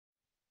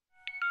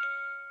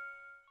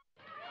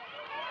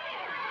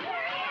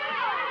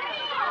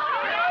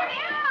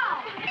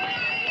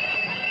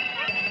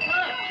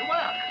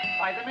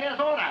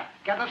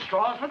Get the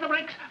straws for the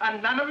bricks,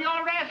 and none of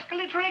your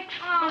rascally tricks.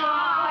 What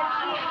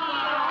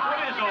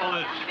is all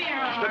this?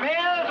 The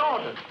mayor's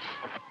orders.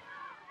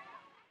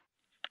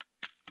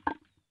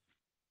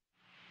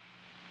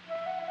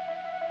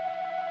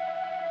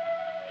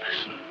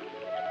 Listen.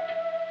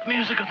 The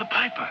music of the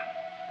piper.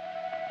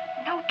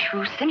 No,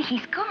 Truson,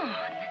 he's gone.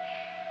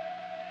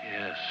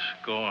 Yes,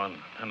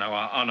 gone. And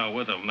our honor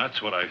with him.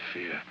 That's what I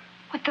fear.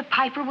 What the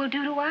piper will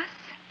do to us?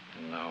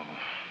 No.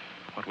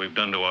 What we've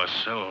done to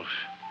ourselves.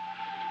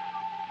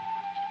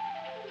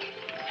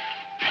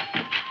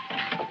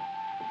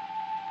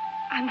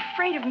 I'm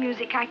afraid of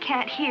music I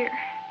can't hear.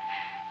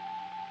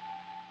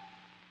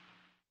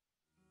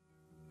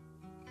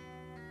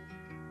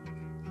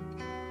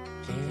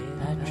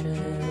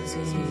 Cleopatra's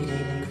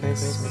eating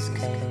Christmas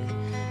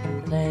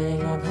cake,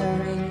 playing on her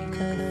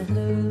wrinkled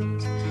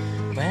flute.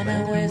 When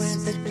I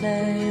whispered,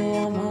 play you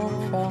I'm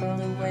home from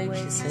the wake,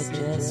 she said,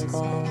 just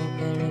call me,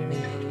 bury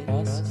me,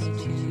 cross me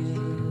too.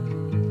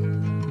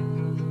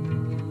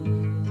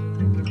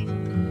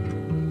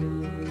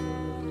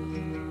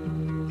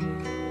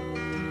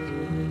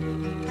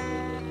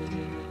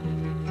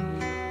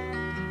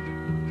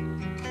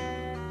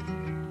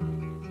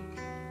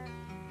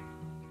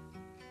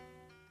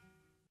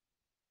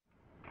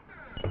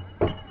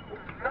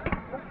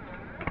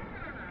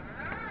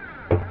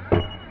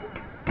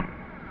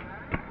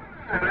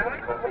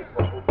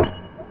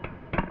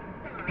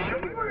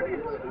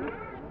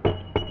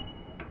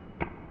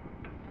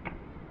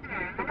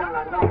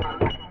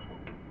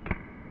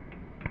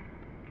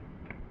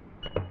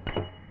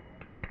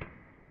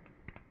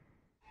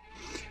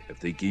 If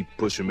they keep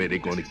pushing me, they're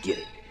gonna get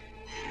it.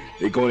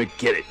 They're gonna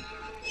get it.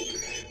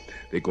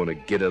 They're gonna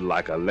get it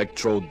like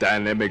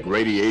electrodynamic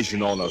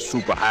radiation on a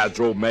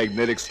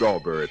superhydromagnetic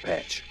strawberry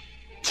patch.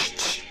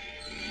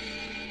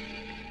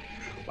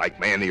 Like,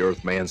 man, the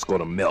Earth Man's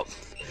gonna melt.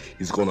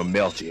 He's gonna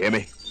melt, you hear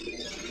me?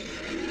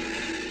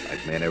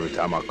 Like, man, every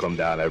time I come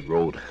down that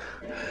road,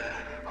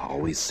 I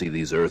always see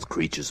these Earth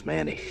creatures,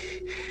 man.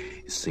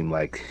 It seem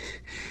like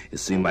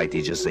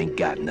they just ain't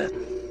got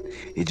nothing.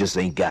 They just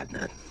ain't got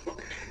nothing.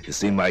 It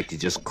seem like they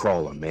just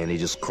crawling, man. They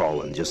just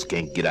crawling, just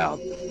can't get out.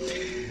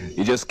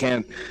 You just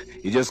can't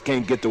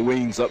get the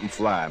wings up and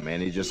fly, man.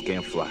 They just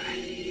can't fly.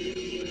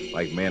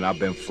 Like, man, I've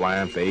been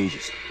flying for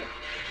ages.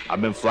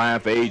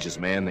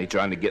 Man. They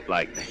trying to get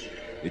like me.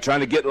 They're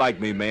trying to get like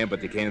me, man, but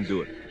they can't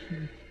do it.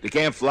 They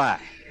can't fly.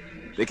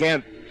 They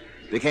can't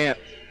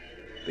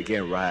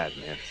ride,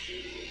 man.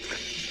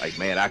 Like,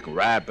 man, I can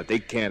ride, but they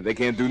can't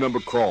do nothing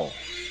but crawl.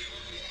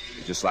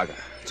 They're just like a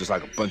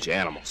bunch of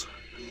animals.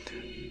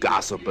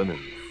 Gossiping and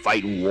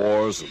fighting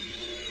wars and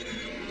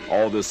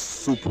all this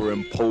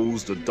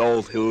superimposed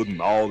adulthood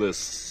and all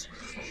this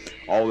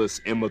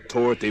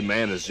immaturity,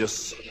 man, it's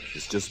just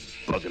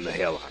bugging the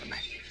hell out of me.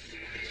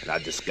 And I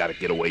just gotta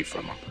get away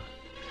from them.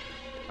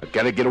 I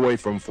gotta get away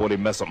from them before they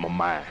mess up my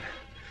mind.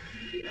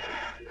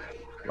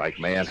 Like,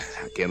 man,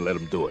 I can't let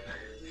them do it.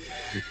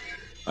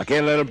 I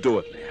can't let them do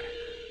it, man.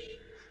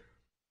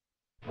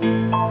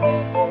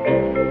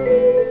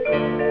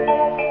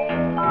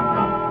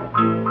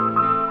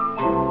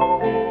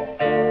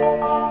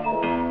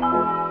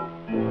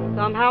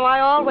 Somehow I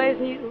always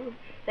knew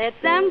that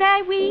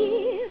someday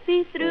we'd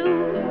be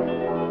through.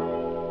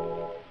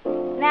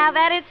 Now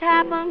that it's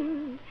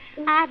happened,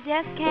 I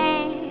just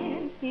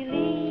can't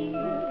believe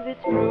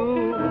it's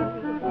true.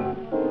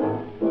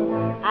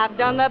 I've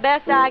done the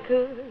best I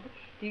could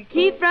to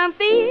keep from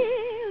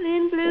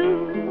feeling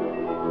blue.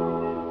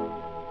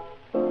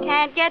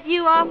 Can't get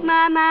you off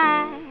my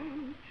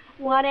mind.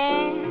 What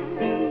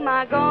am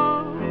I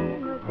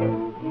gonna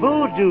do?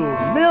 Voodoo,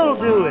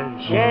 mildew,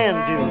 and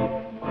shandu.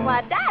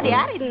 Why, Daddy,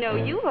 I didn't know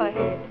you were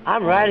here.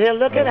 I'm right here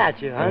looking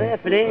at you, honey.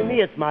 If it ain't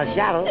me, it's my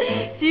shadow.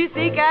 Do you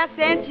think I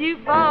sent you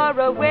far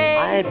away?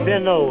 I ain't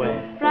been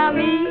nowhere. From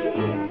me,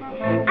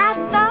 I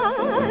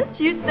thought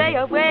you'd stay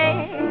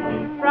away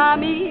from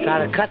me.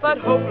 Try to cut but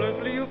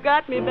hopelessly you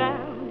got me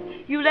bound.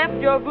 You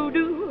left your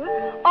voodoo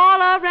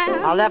all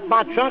around. I left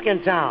my trunk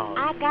in town.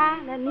 I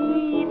got a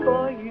need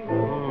for you.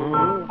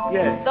 Mm-hmm.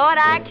 Yeah. Thought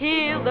I'd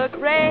kill the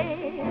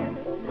craze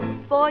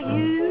for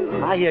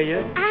you. I hear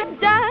you. I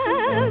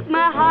does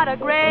my heart a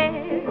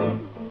grave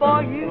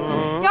for you.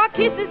 Mm-hmm. Your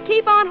kisses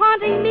keep on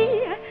haunting me.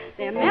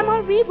 Their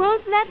memory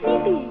won't let me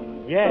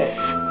be.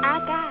 Yeah. I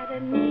got a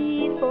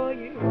need for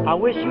you. I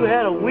wish you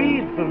had a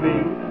weed for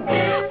me.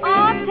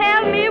 Oh,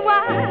 tell me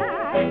why.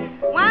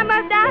 Why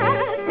must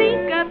I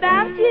think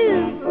about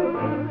you?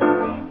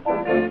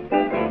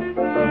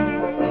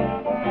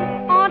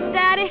 Oh,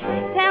 Daddy,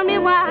 tell me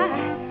why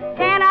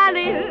can't I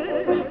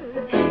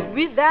live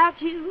without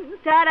you?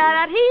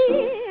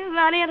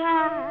 Ta-da-da-dee-la-dee-da.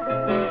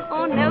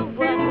 Oh, no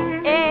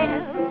one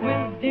else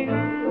will do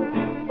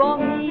for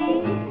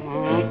me,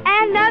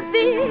 and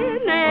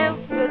nothing else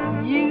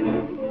but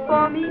you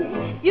for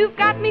me. You've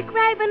got me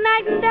craving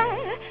night and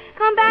day.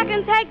 Come back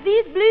and take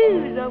these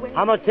blues away.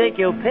 I'm gonna take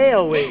your pay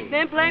away.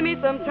 Then play me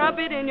some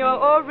trumpet in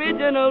your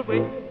original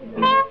way.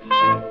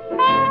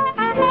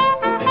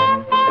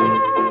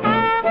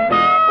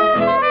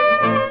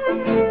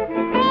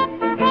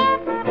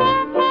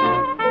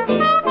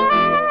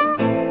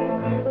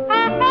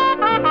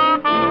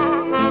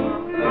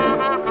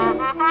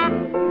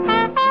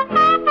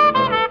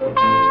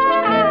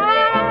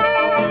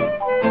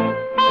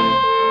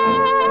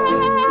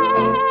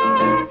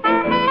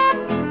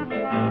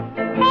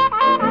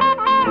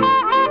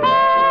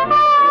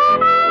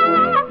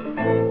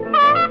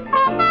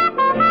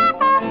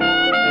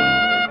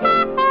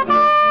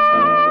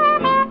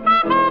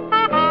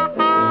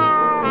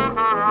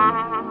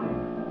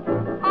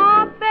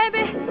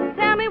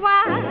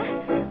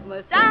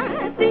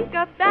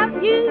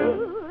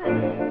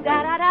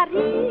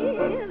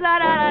 da-dee,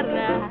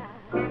 la-da-da-da.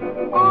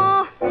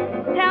 Oh,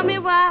 tell me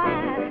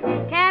why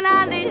can't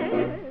I live?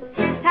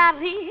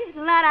 Da-dee,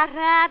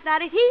 la-da-da,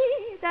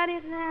 da-dee,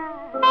 da-dee-da.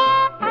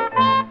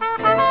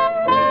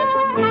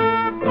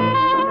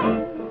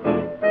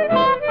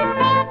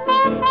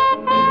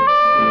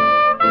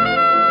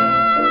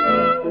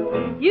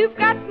 You've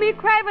got me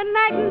craving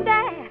night and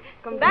day.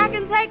 Come back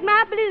and take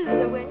my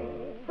blues away.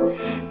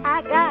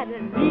 I got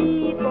a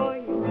need for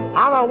you.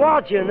 I don't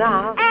want you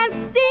now.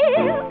 And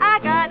still I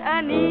got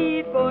a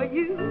need for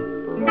you.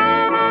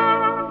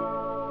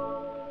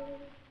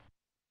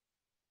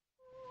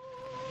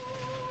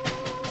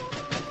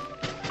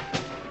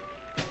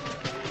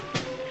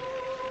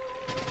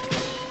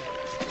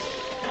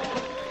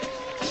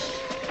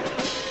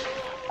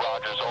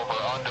 Roger's over,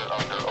 under,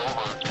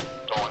 over.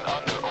 Going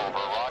under,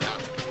 over, Roger.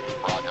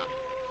 Roger.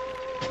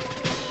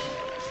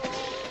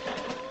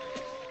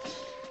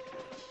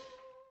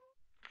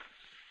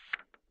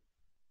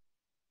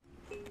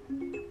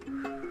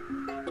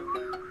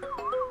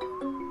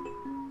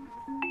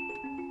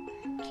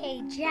 Okay,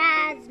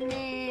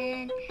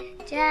 Jasmine,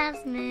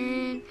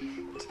 Jasmine,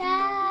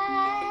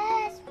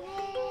 Jasmine.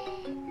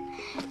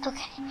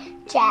 Okay,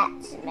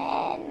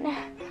 Jasmine.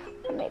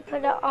 Let me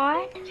put it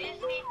on.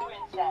 Disney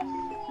Princess,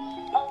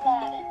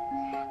 Aladdin.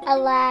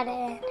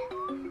 Aladdin.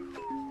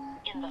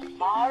 In the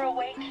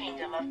faraway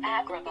kingdom of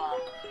Agrabah, a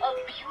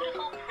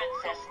beautiful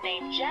princess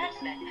named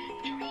Jasmine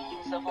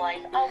dreams of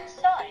life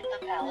outside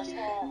the palace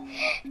walls.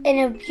 In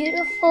a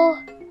beautiful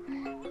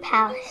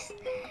palace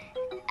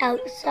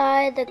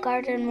outside the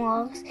garden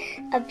walls,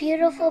 a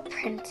beautiful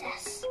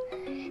princess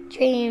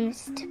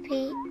dreams to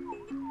be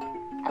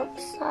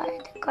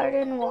outside the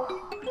garden walls.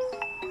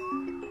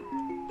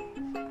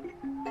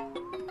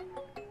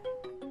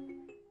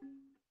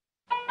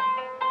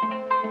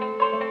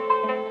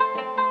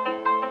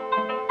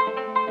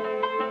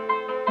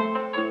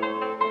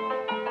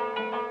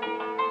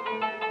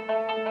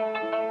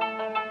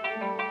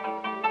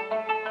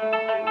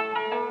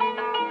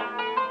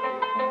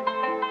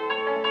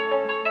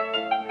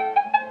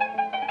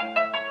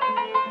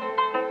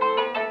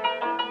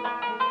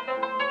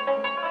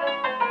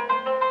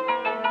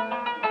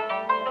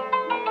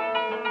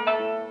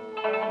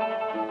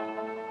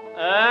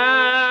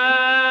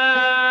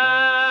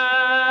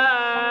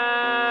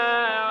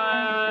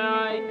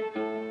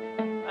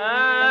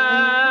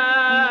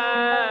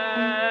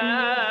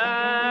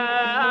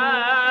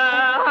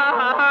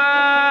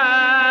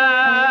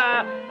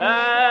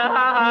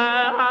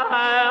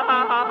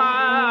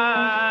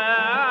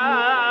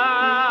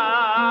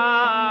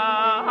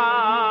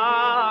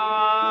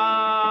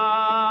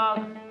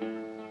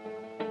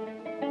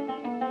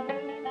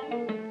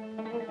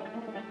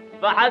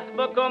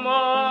 فحسبكم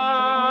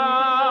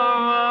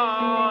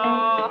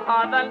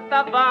هذا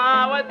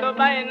التفاوت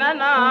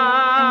بيننا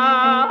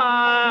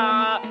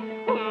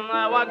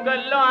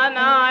وكل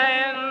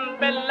عناء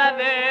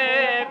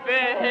بالذي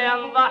فيه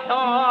ينضح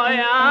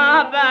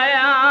يا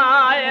بيا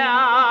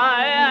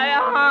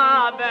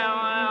يا بيا.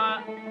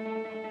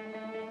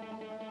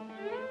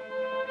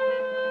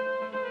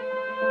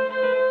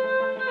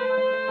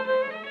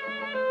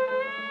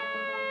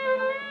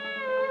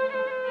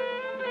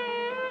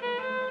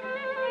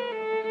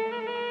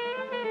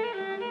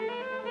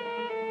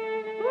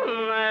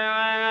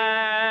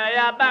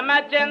 ما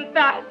كنت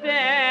احسن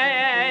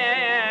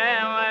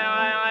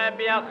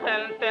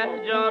بيخل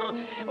تهجر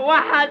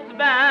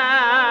وحسبك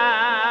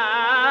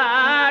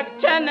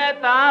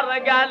كنت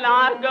ارقى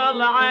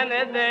العقل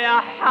عندي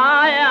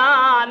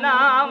حيا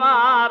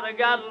نار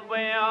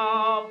قلبي.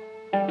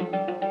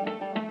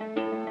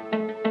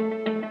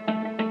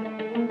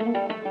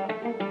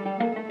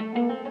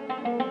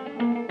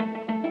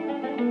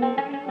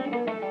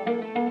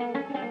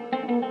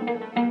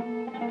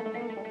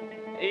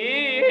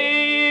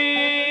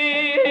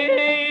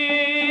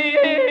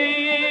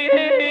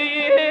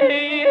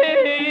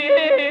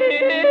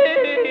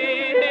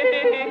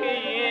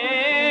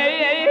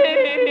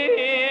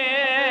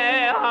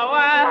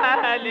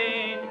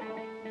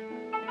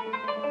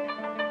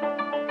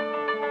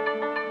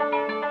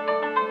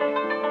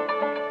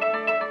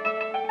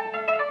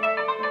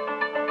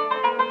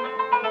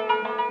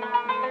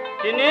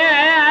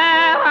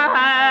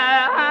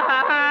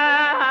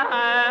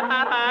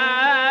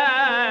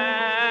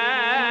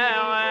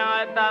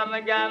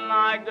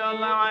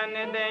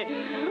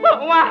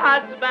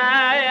 وحسبك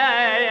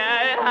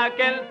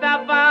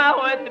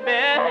التفاوت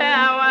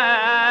بها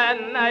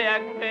وأن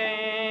يكفي.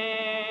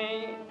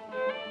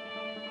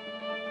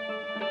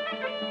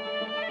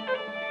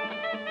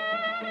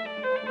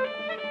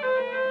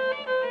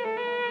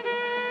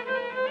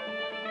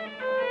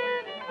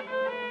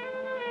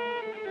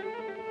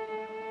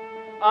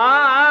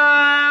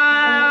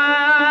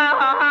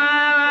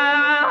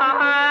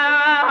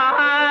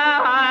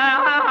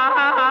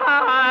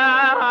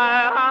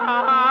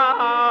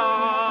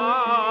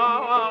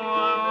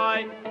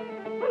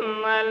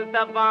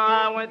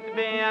 التفاوت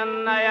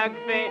بأن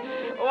يكفي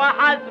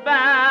وحسب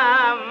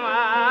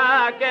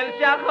ما كل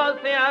شخص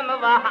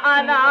ينضح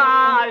أنا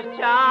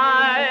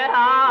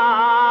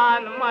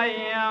شايان ما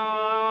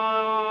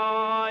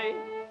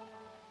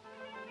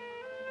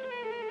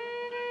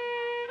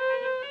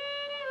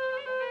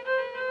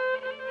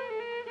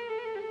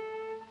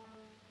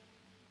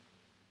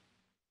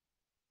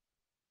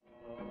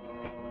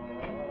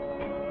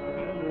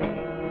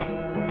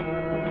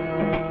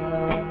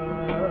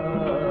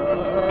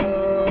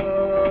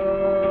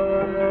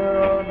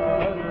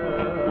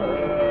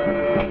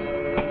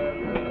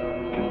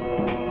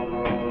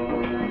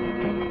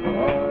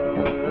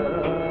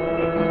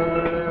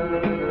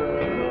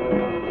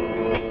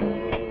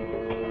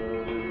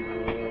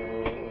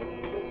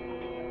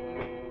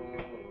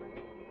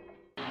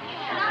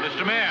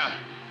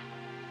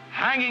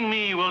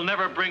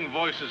never bring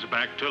voices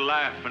back to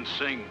laugh and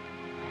sing.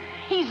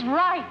 He's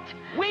right.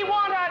 We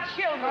want our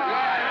children.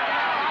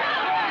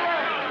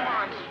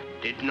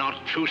 Did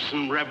not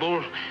Truson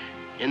revel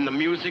in the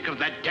music of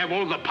that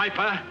devil, the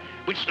piper,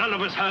 which none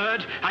of us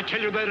heard? I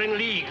tell you, they're in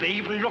league. They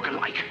even look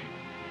alike.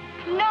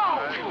 No,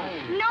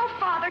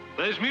 Father.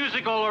 There's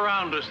music all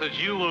around us that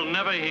you will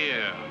never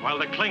hear, while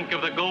the clink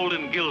of the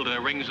golden guilder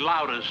rings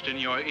loudest in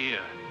your ear.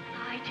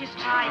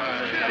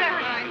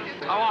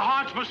 Our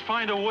hearts must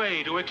find a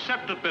way to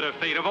accept the bitter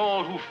fate of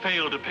all who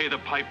fail to pay the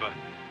piper.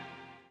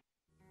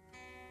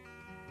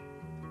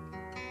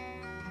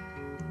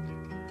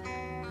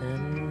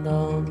 And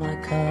all my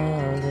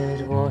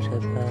colored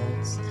water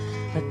birds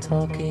are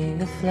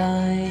talking of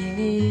flying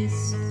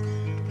east.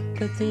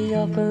 But the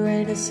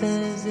operator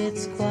says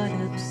it's quite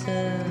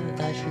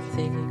absurd. I should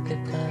think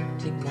of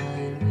counting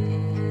my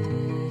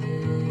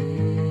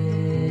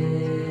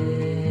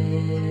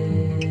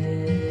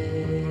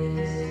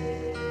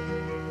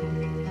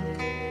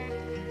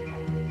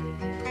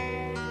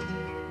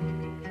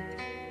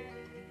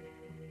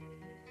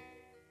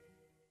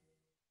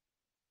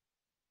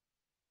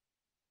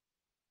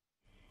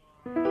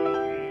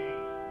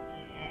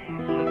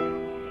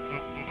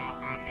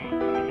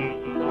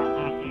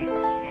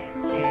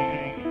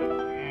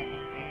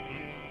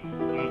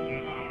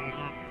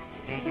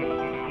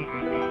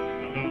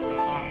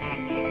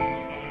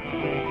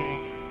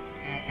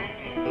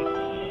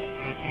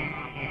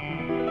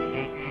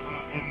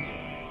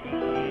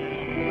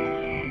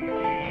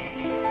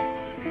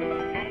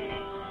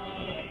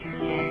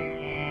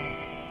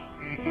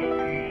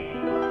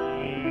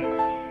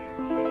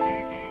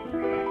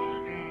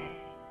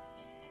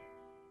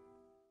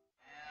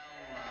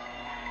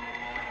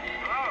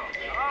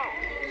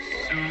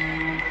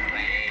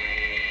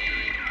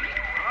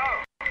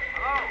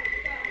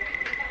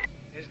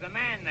Is the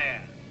man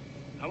there?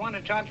 I want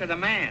to talk to the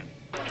man.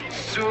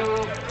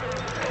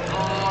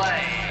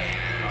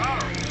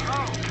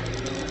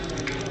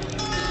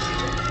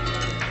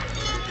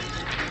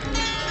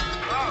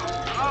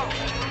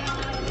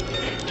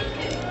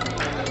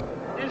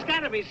 There's got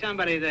to be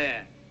somebody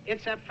there.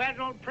 It's a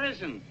federal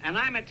prison, and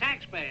I'm a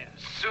taxpayer.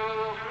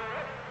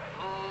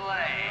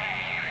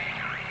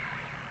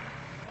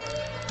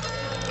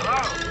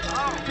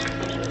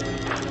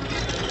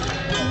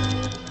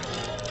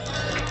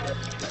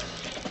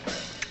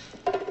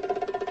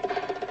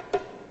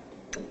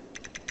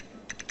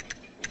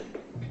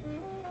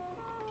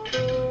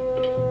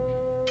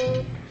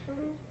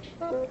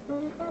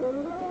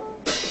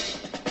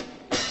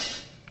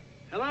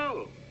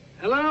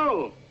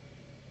 Hello?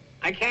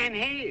 I can't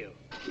hear you.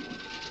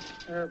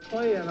 They're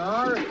playing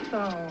our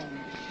song.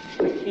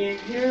 I can't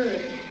hear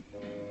it.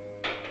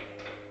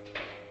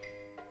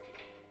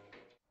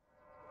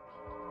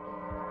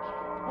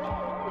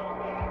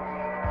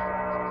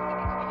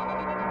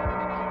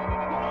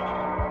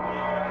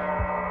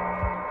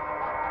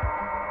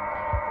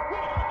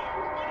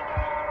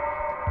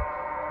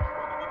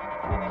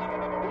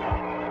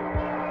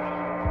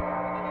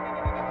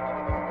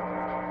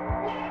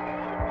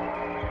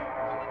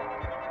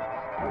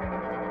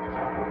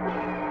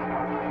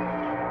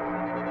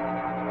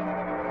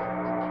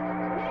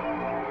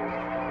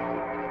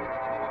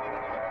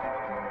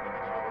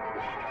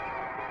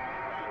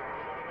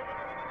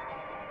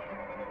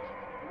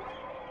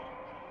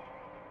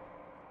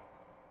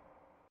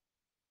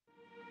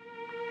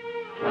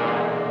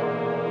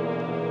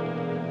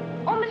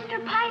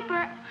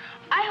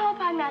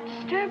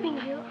 Disturbing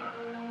you.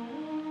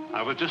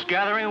 I was just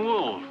gathering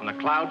wool from the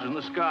clouds in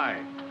the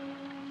sky.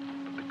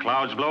 But the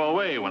clouds blow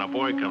away when a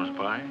boy comes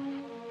by.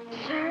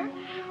 Sir,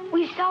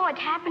 we saw what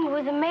happened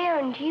with the mayor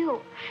and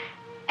you.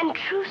 And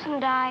Truce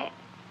and I,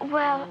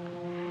 well,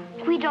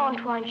 we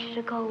don't want you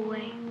to go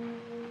away.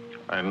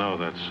 I know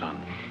that,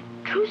 son.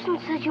 Truson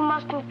says you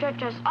mustn't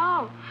judge us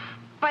all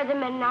by the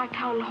men in our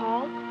town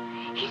hall.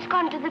 He's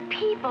gone to the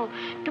people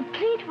to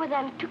plead with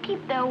them to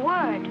keep their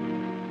word.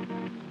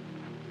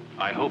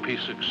 I hope he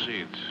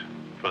succeeds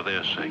for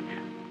their sake.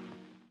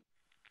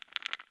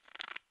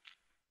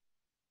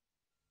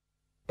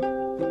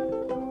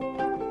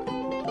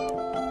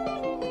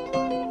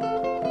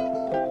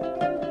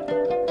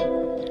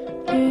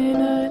 In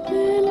a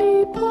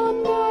lily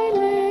pond I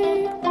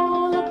lay,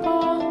 all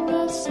upon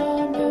the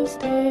summer's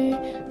day.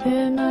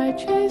 Then I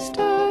chased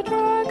a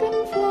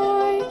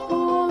dragonfly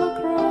all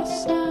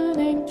across an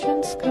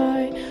ancient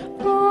sky,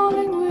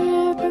 falling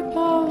with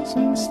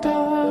 1,000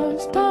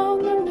 stars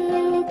down the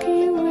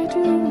Milky Way to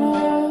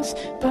Mars,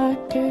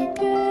 back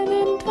again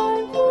in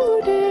time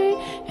for day.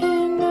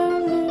 In a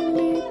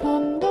lily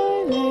pond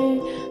I lay,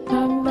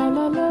 la la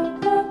la la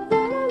la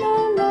la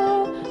la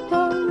la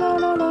la la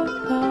la la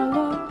la.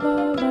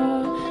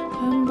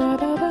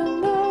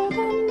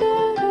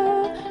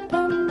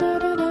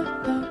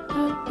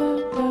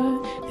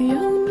 The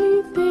only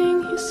thing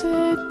he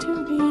said to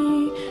me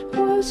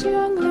was,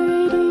 young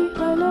lady,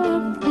 I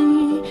love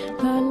thee.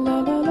 La la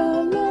la la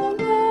la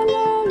la la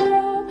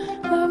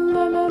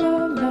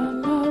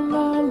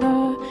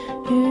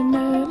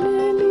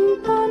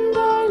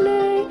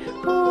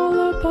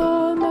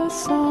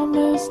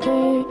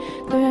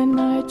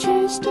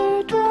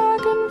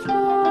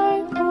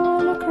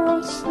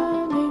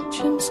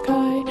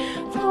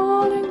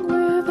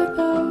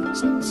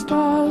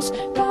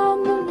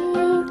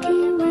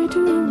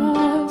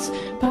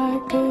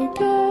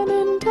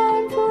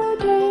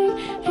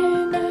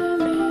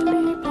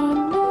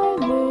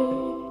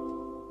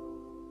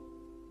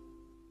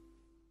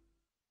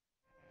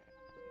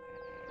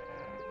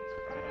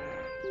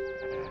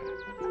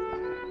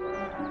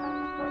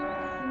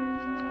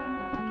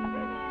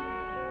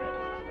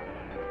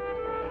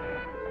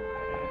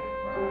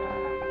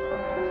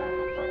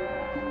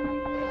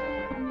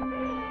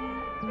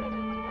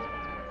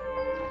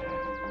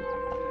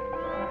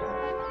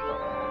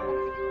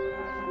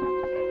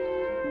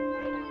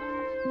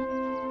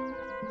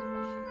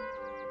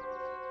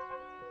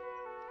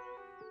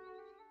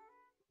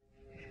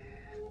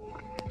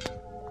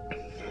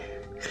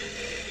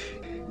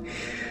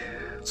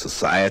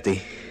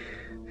Society?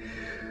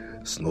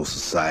 There's no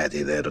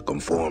society there to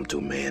conform to,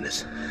 man.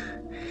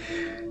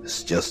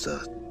 It's just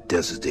a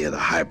density of the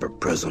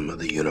hyperprism of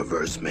the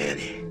universe, man.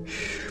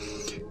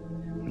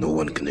 No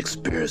one can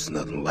experience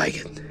nothing like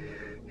it.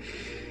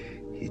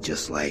 You're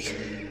just like...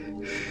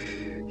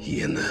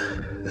 you're in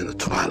the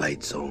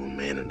twilight zone,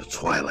 man, in the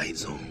twilight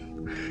zone.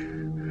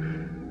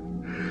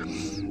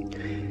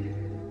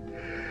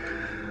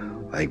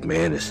 Like,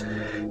 man,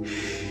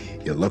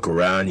 you look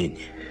around and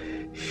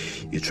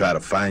you try to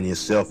find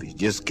yourself. You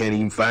just can't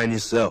even find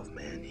yourself,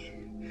 man.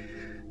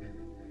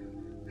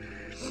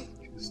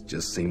 It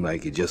just seems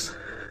like you just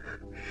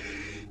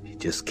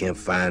can't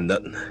find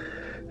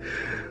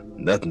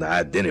nothing to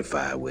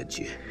identify with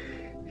you.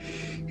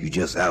 You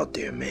just out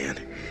there, man.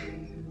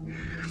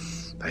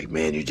 Like,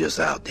 man, you're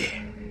just out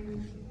there.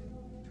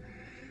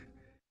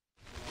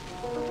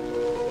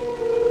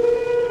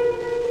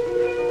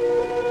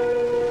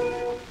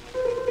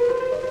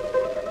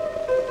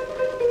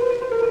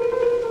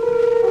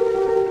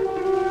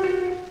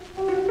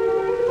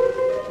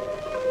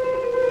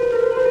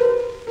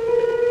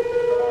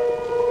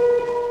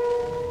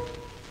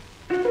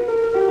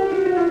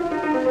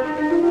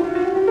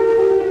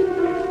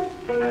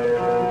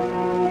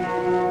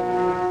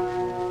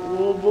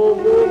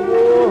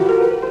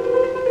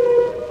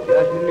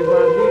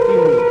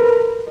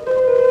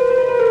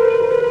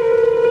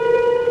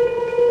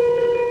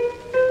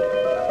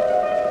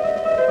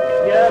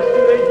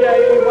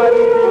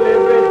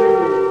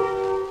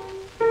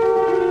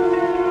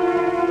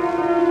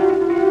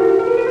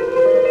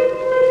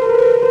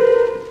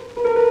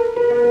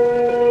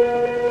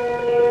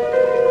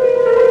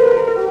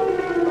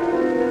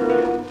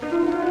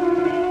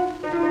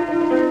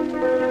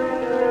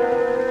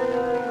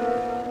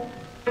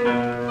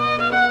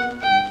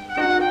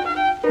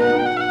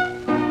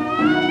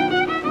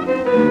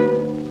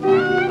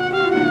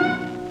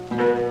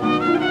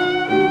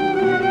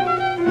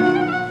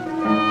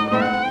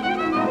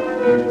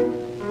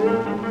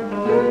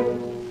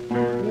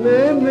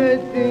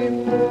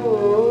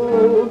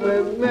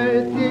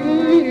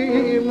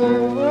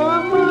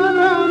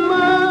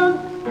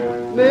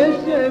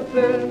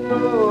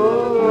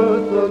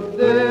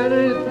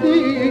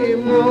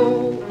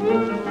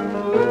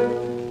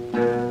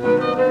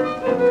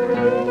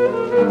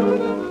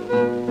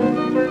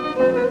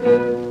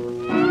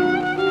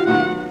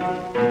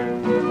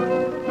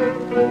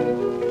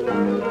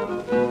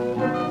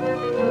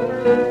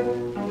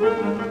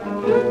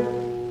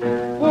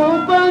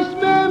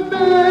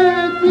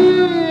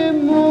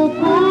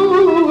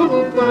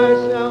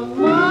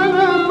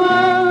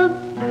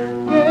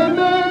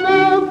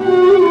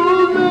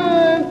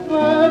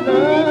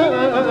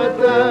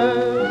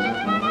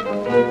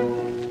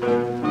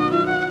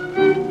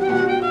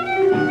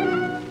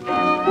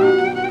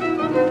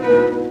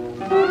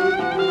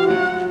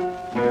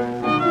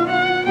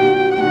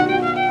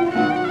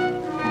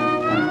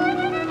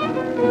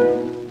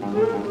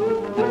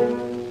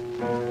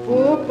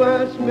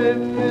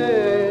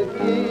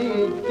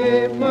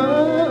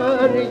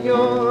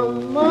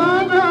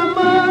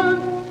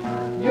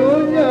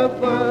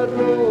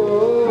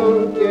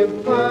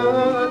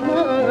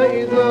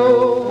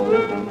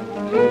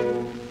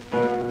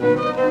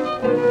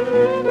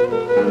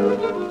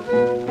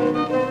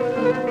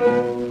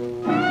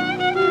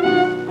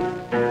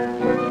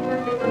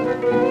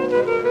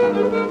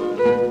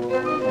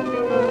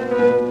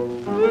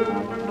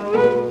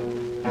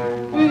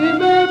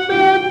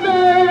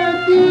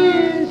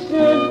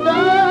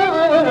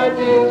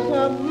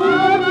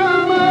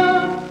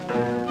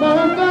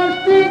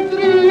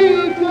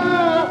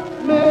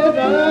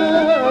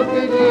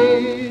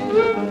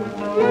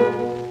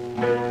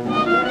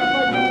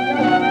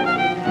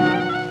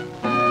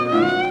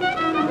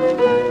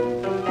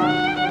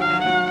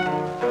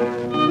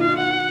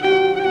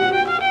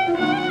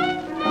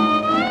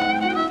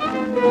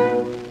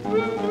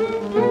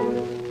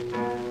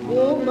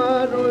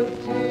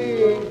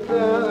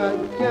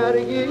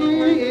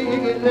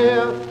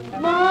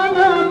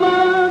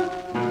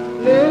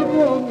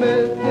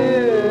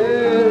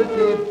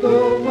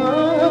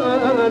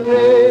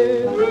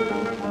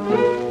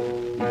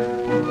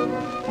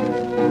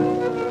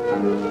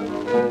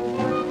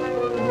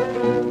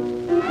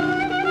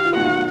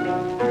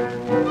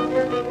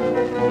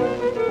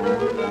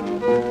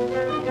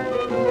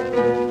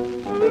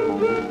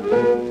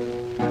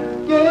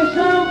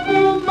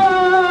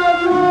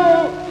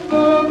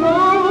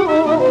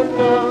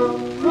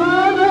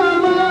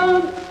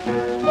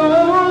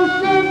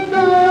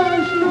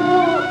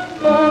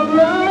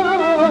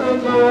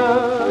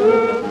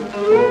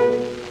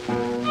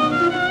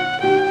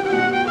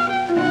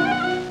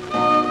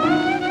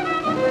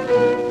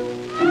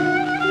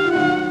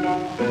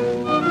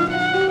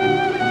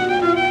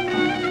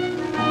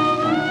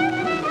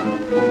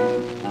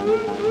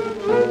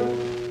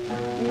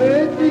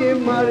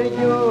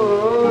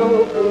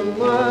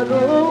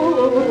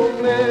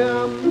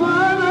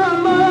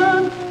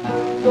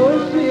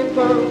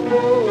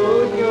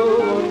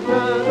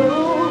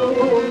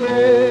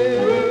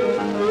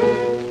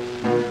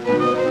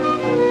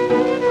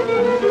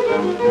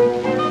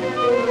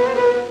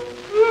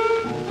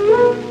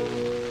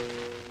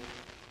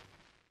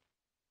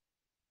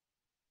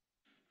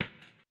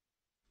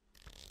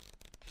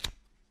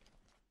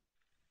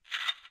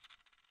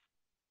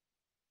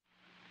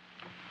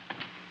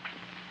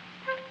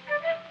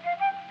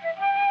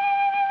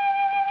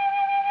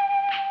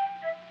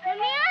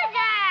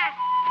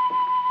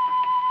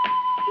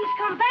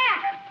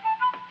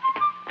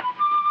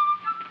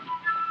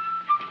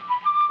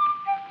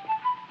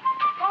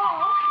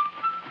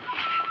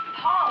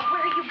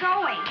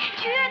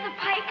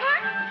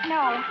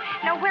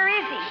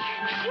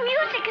 His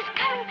music is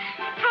coming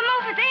from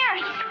over there.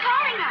 He's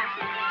calling us.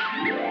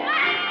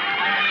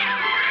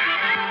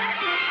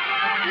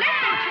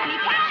 Listen to me.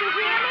 Can't you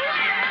hear me?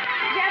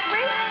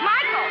 Jeffrey?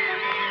 Michael?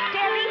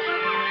 Debbie?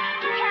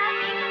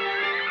 Kathy?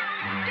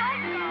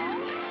 Don't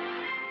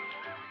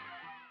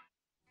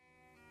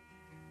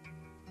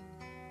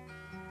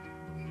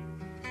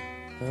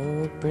go.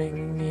 Oh,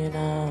 bring me an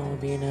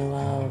albino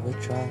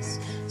albatross,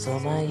 so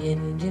my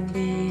engine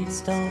beats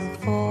don't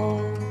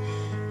fall.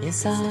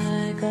 Yes,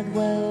 I got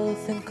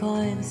wealth and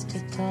coins to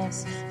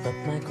toss, but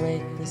my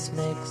greatness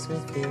makes me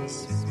feel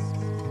small.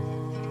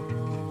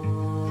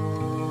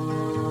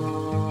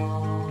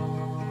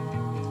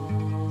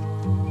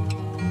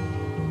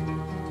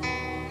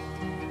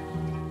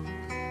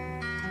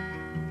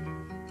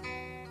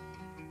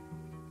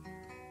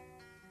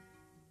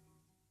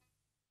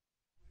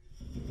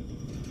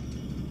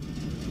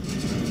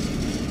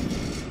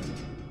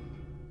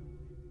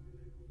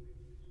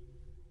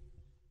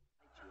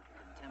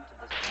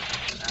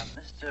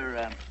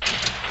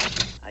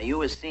 You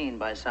were seen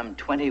by some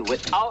 20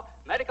 witnesses. Now,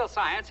 medical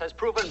science has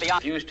proven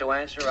beyond... Used to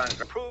answer on...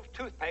 Approved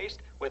toothpaste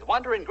with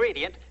wonder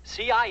ingredient,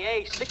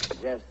 CIA 6...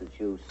 Suggest that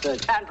you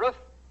search... Dandruff,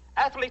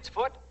 athlete's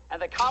foot,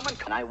 and the common...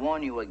 And I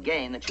warn you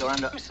again that you're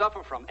under... You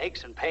suffer from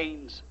aches and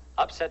pains,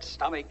 upset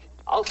stomach,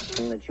 ulcers...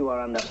 And that you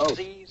are under oath.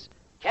 Disease,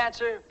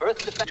 cancer, birth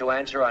defects... To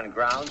answer on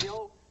grounds...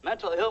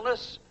 Mental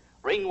illness,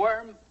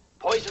 ringworm,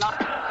 poison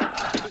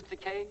ivy, tooth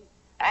decay,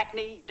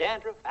 acne,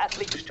 dandruff,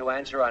 athlete's... Used to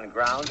answer on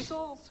grounds...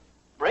 Measles,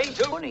 brain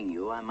tumor... Warning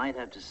you, I might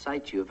have to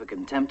cite you for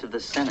contempt of the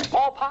Senate.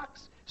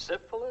 Smallpox,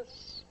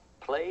 syphilis,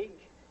 plague,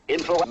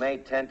 influenza... May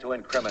tend to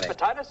incriminate.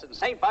 Hepatitis and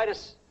St.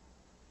 Vitus.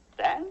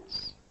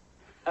 Dance?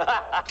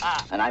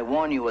 And I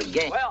warn you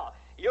again... Well,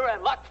 you're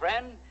in luck,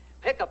 friend.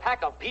 Pick a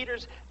pack of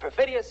Peter's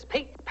perfidious,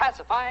 pink,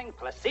 pacifying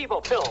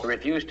placebo pills.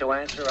 Refuse to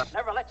answer...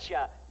 Never lets you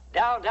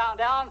down, down,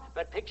 down,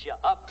 but picks you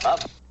up,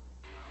 up.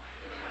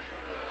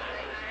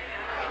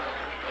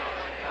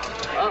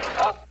 Up,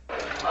 up,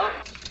 up,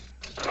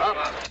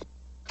 up.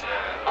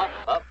 Up,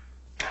 up.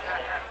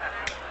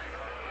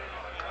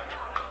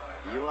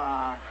 You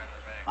are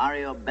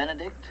Mario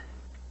Benedict,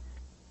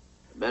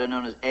 better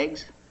known as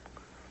Eggs?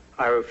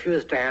 I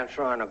refuse to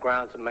answer on the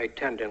grounds that may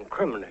tend to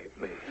incriminate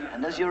me.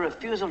 And does your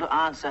refusal to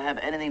answer have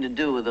anything to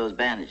do with those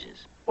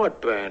bandages?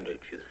 What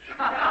bandages?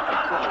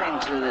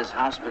 According to this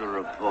hospital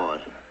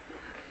report,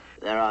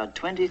 there are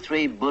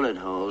 23 bullet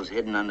holes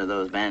hidden under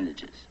those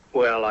bandages.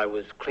 Well, I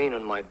was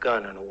cleaning my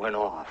gun and it went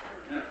off.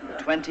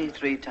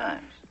 23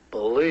 times.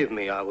 Believe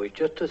me, I was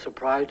just as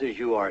surprised as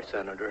you are,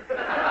 Senator.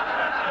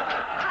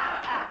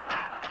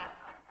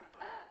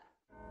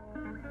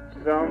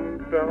 Some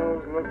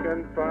fellows look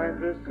and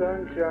find the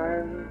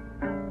sunshine.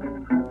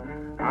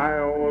 I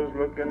always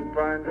look and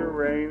find the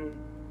rain.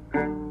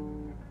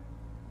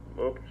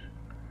 Oops.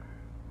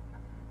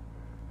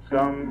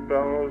 Some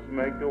fellows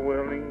make a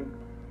willing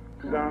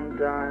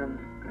sometime.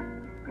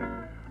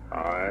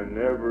 I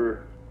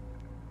never,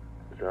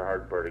 it's a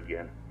hard part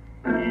again,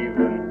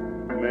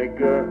 even make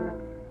a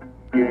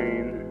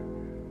gain.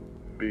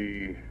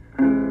 Believe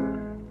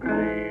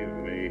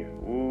me,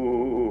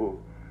 ooh,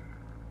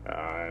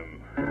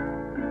 I'm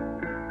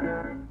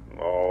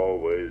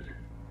always,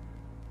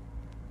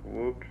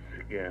 whoops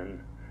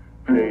again,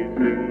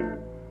 chasing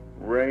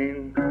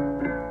rain.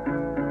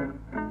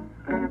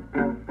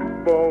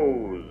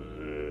 Bows,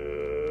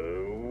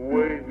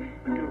 wait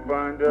to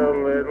find a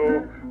little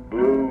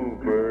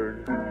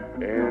bluebird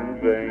in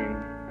vain.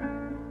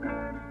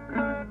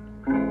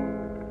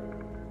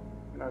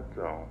 That's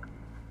all.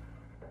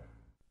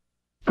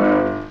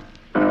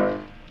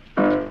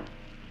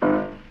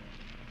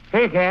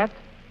 Hey, Cat.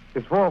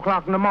 It's 4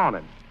 o'clock in the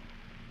morning.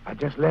 I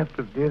just left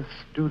the Disc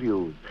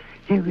Studios.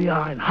 Here we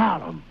are in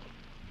Harlem.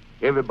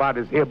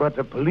 Everybody's here but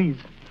the police,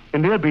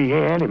 and they'll be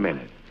here any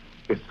minute.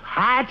 It's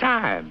high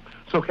time,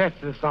 so catch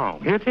the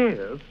song. Here it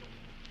is.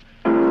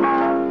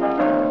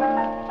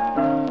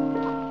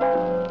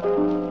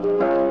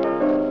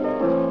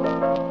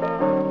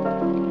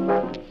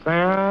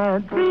 I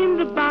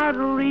dreamed about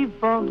a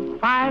reefer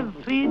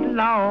 5 feet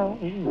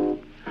long,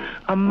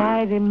 a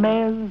mighty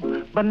mess,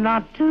 but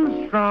not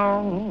too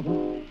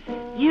strong.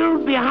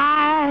 You'll be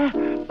high,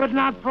 but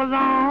not for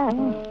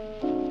long.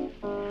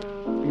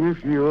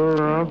 If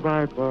you're a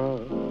viper,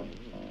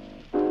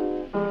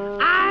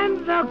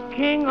 I'm the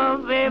king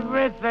of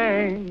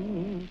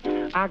everything.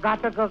 I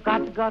got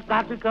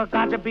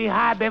to be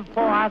high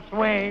before I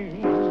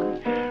swing.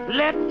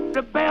 Let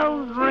the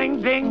bells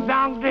ring, ding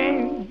dong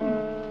ding.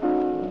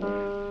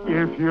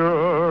 If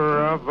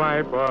you're a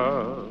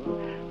viper,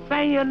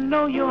 say you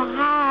know you're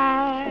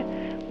high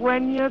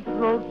when your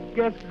throat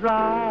gets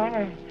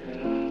dry.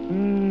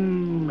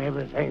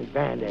 Everything's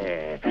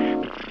dandy.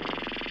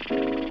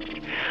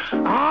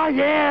 Oh,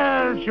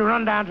 yes, you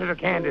run down to the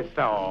candy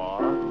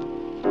store.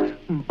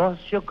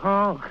 Bust your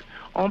conch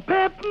on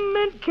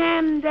peppermint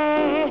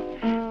candy.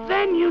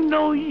 Then you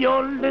know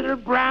your little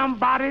brown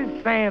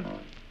body's sent.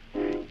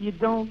 You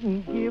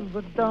don't give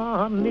a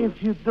darn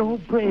if you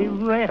don't pay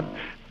rent,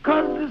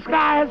 'cause the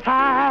sky is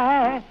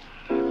high.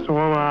 So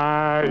am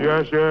I,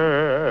 yes,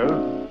 yes.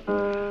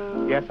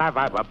 Yes, I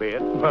vibe a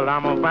bit. Well,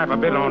 I'm gonna vibe a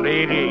bit on the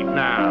 88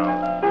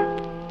 now.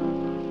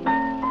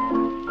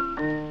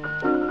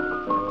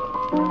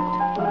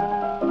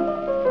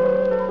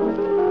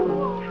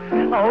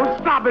 Oh,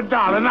 stop it,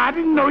 darling. I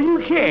didn't know you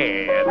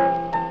cared.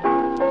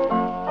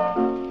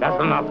 That's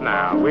enough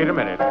now. Wait a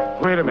minute.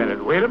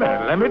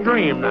 Let me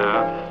dream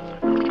now.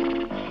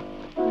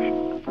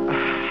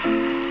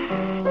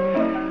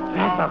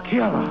 That's a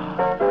killer.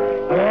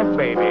 Yes,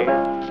 baby.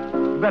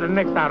 You better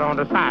nix out on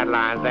the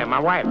sidelines there. My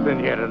wife's in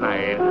here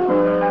tonight.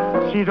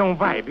 She don't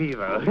vibe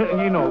either.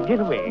 You know, get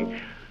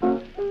away.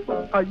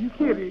 Are you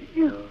kidding?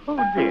 Oh,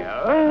 dear.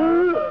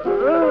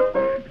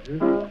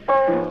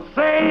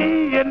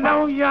 Say you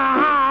know you're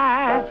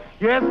high.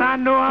 Yes, I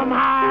know I'm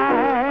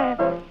high.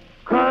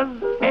 'Cause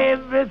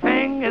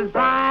everything is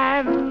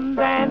fine and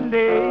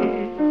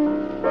dandy.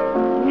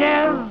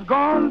 Yes,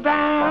 gone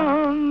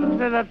down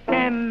to the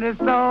candy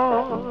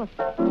store.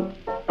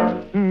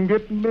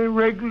 Get me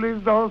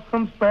Wrigley's or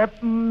some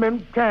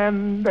peppermint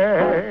candy.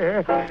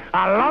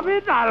 I love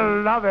it,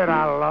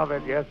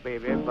 yes,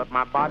 baby, but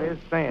my body's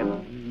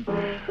thin.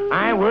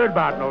 I ain't worried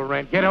about no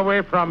rent. Get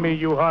away from me,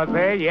 you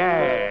hussy,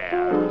 yeah.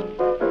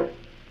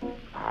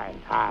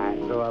 Hi,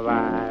 so have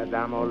I.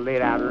 I'm gonna lay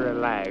down and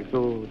relax.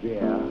 Oh,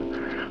 dear.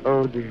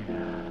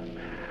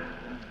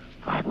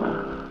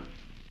 Viper.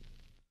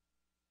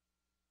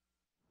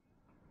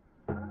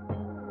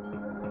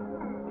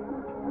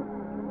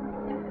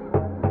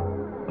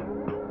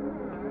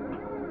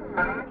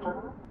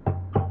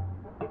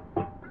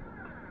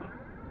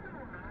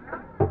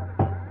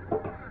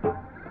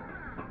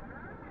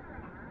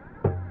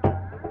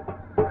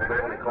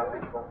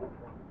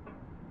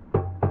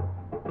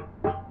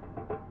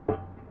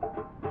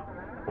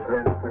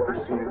 Then we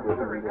proceeded with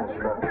the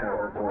reconstruction of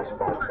the voice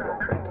box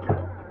entry.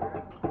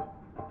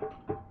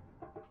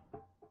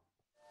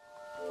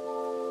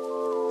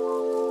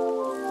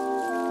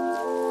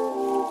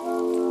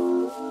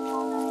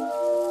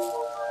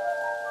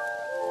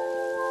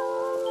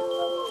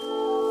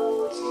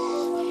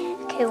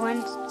 Okay,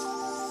 once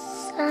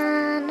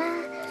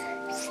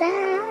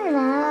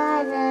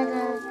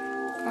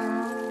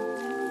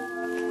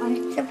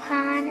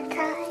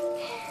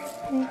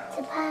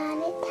upon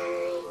a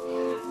time,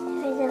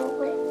 there was a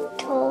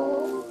little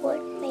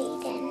wood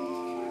maiden,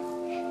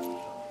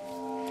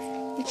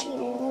 and she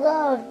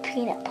loved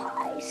peanut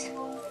pies.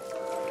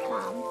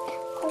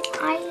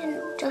 I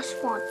didn't just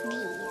want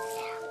these.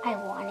 I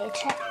wanted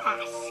to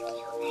ask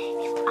you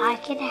if I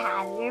could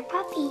have your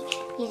puppy.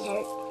 These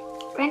are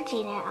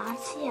renting it on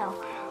sale.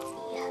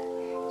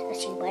 So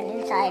she went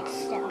inside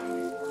still.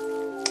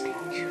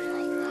 She was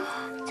like,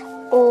 it's an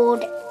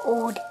old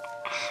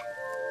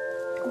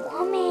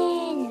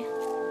woman. It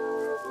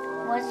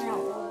wasn't an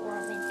old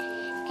woman.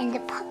 And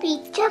the puppy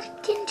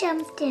jumped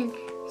in,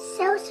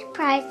 so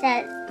surprised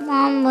that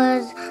Mom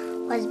was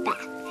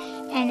back.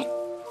 And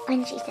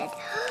when she said,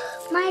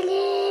 my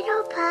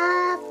little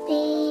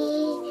puppy,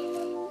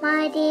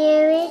 my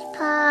dearest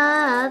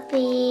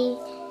puppy,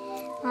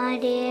 my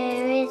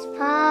dearest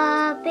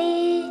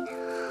puppy,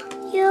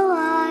 you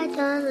are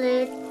the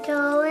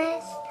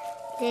littlest,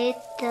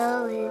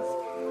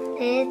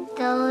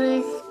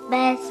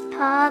 best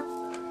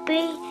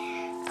puppy.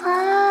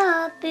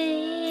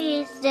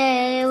 Puppy,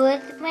 stay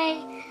with me.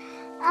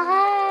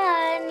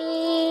 I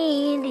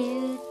need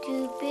you to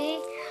be.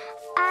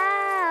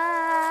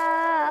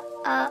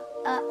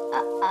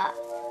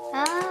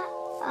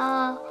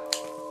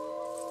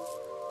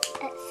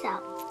 So,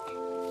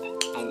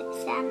 and it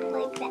sounded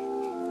like that.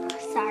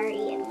 Sorry,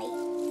 it made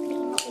me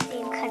noisy.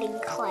 I'm cutting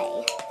clay.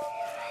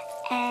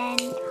 And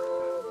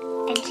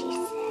she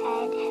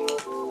said,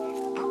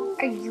 what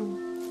are you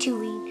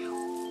doing?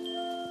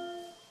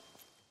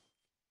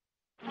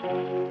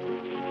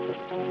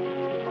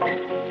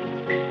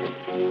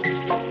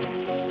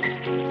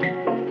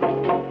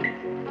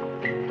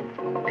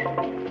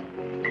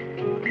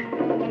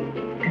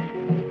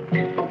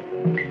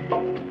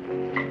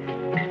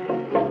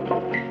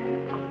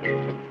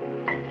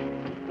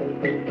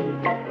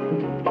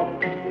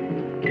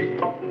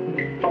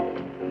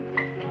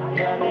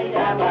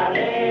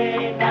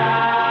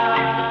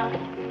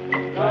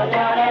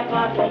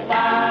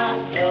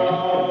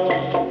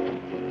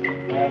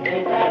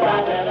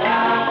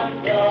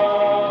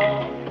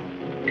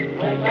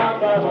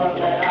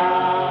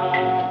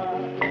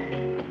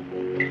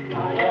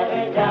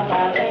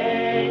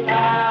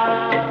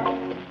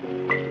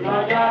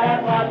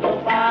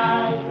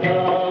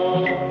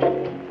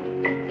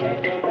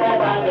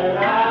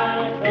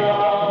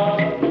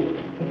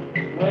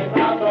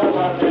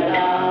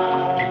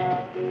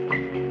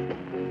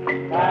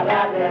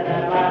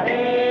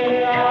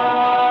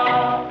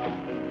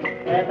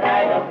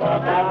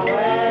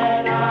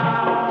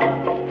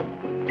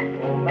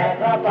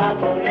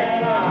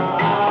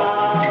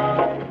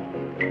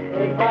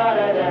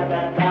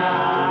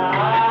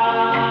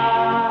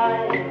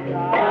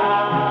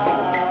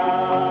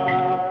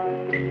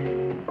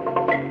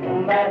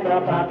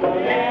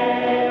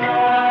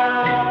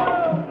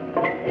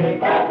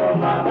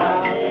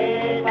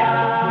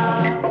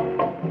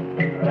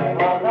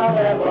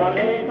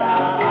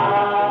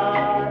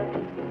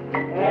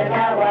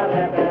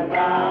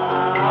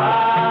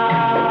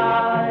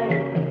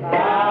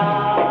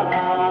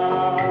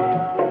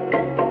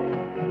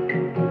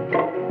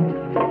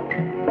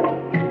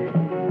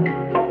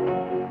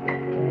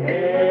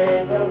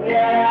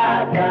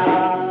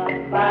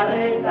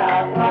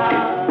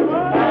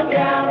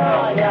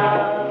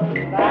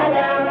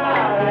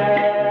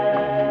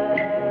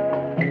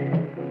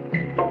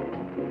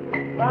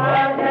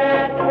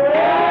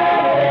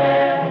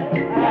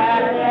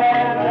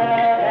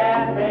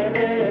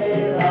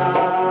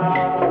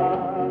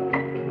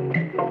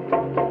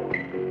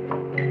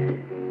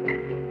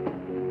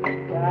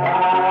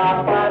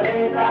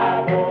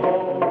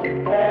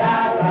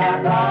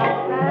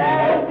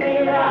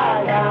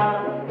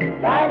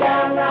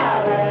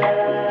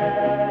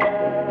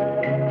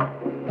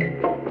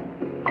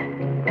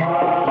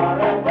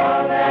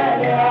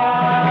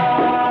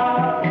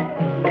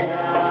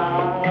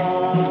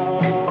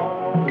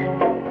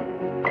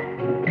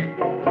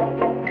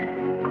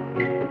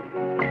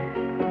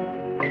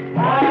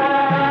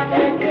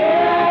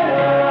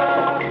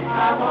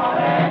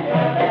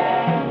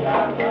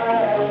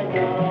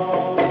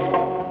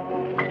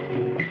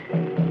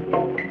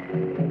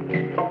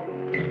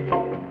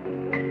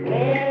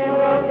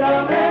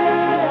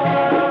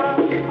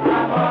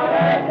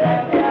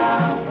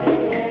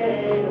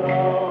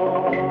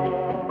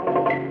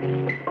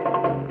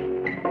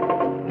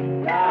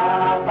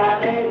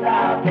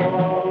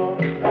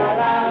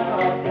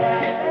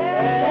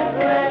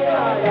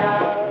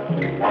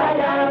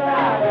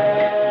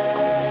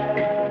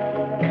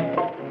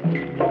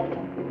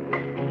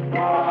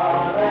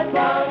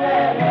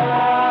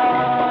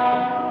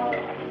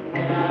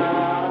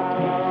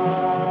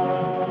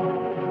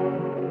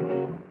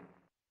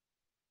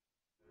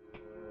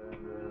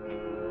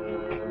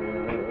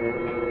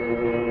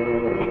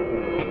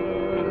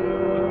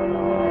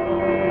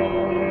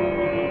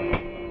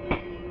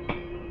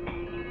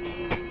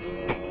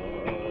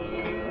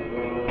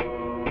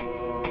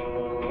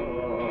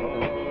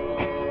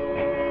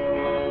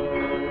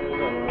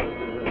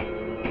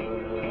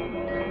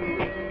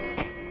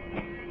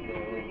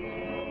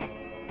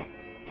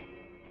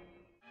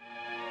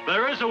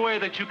 a way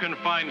that you can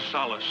find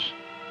solace.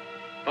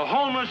 The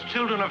homeless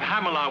children of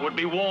Hamala would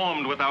be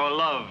warmed with our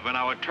love and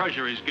our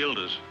treasuries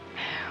guilders.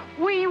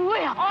 We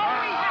will.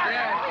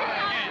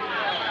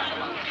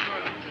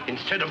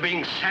 Instead of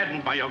being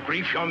saddened by your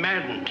grief, you're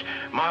maddened.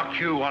 Mark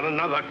you, on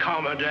another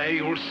calmer day,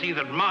 you'll see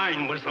that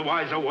mine was the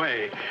wiser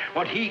way.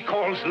 What he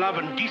calls love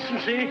and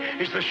decency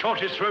is the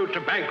shortest road to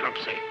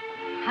bankruptcy.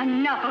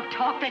 Enough of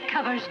talk that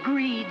covers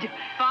greed.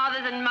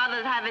 Fathers and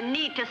mothers have a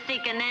need to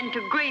seek an end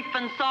to grief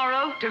and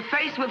sorrow. To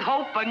face with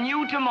hope a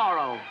new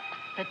tomorrow.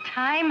 The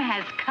time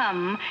has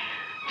come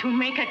to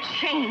make a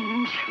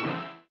change.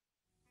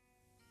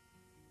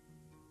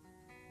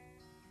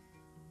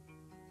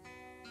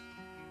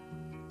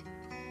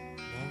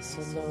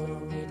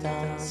 Salome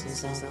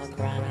dances on the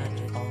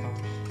granite floor,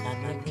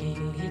 and the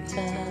king he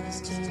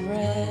turns to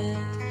red.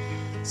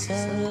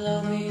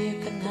 Salome, you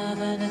can have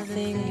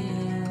anything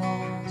you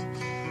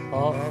want,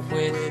 off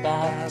with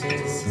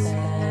Baptist's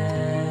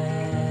head.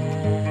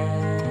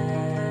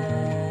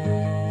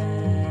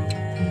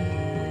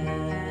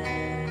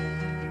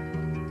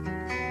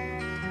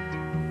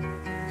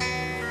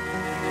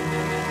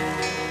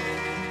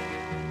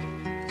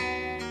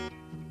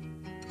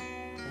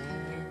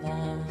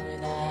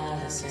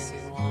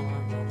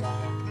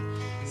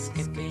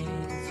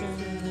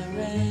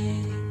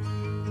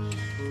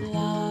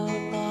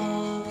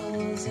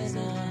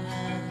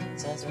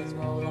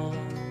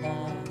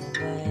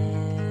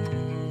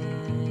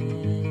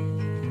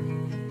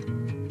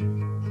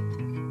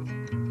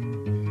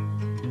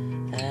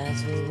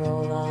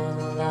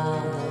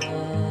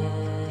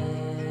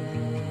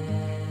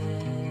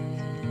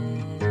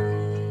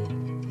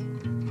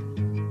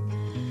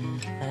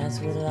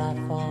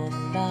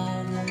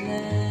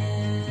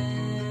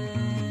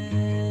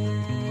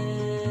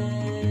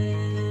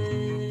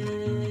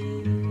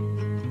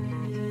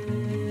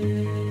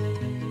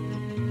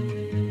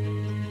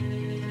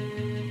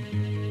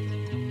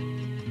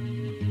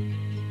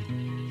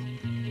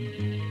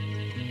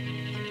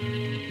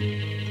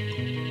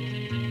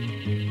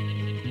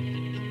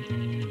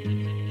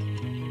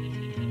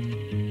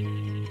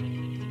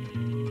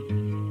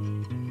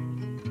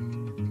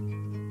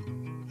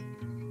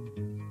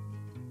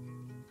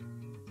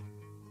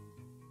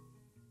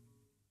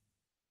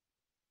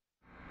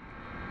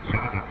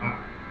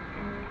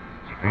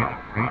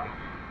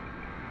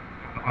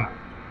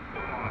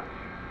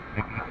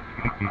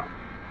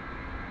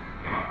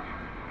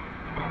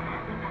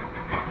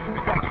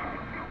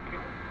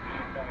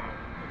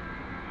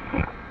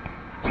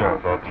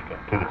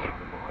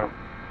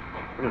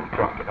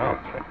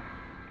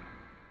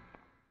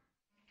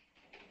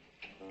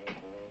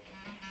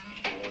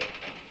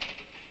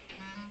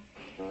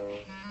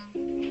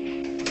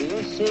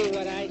 See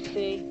what I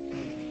see?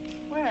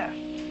 Where?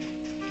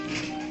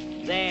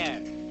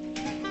 There.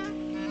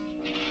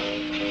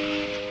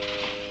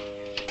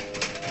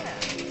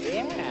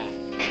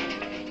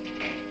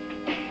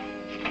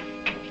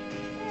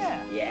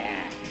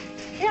 Yeah.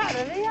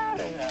 Yada.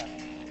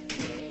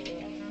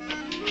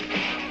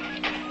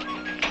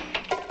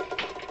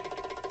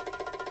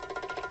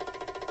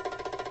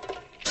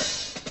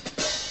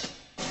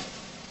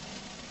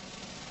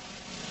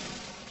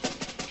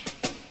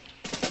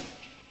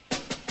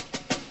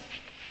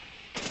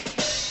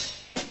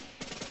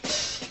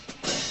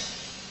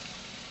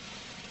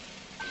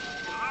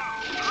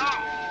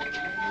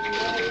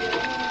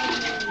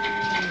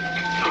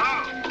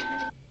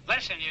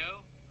 Listen, you.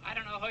 I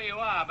don't know who you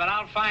are, but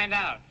I'll find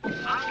out.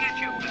 I'll get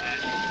you for that.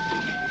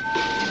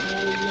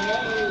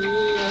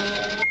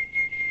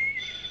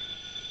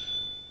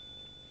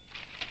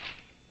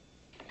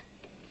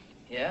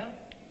 Yeah?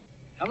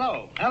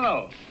 Hello.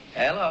 Hello.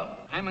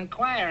 I'm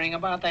inquiring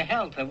about the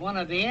health of one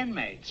of the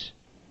inmates.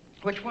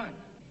 Which one?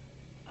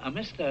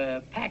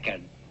 Mr.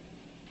 Packard.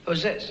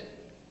 Who's this?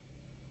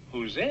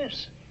 Who's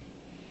this?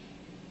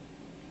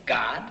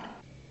 God?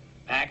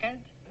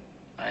 Packard?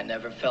 I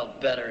never felt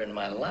better in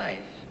my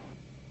life.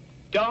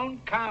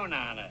 Don't count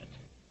on it.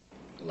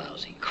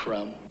 Lousy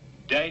crumb.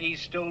 Dirty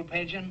stool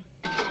pigeon.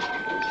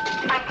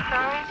 I'm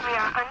sorry, we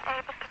are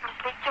unable to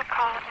complete your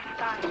call at this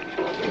time.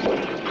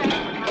 Please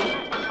press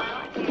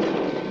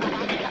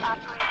 1 to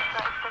operate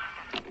for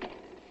assistance.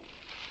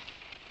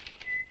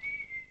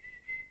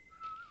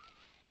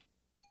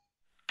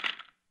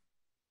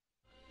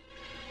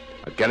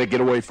 I gotta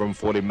get away from him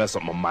before they mess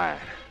up my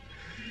mind.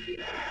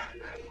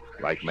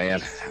 Like,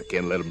 man, I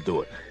can't let him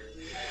do it.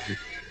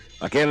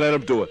 I can't let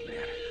him do it, man.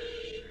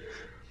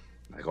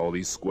 Like all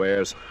these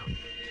squares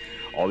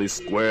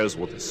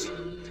with this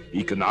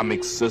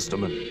economic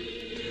system and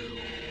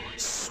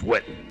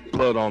sweat and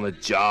blood on the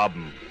job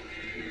and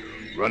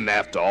running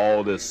after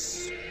all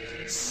this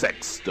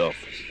sex stuff.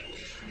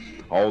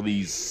 All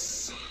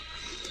these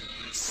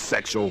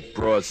sexual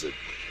bros that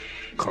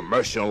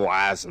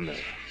commercializing their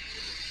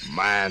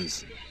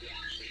minds,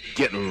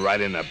 getting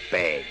right in a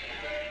bag.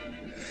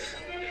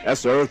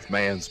 That's the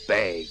Earthman's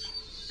bag.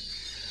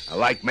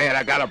 Like, man,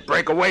 I gotta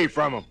break away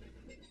from him.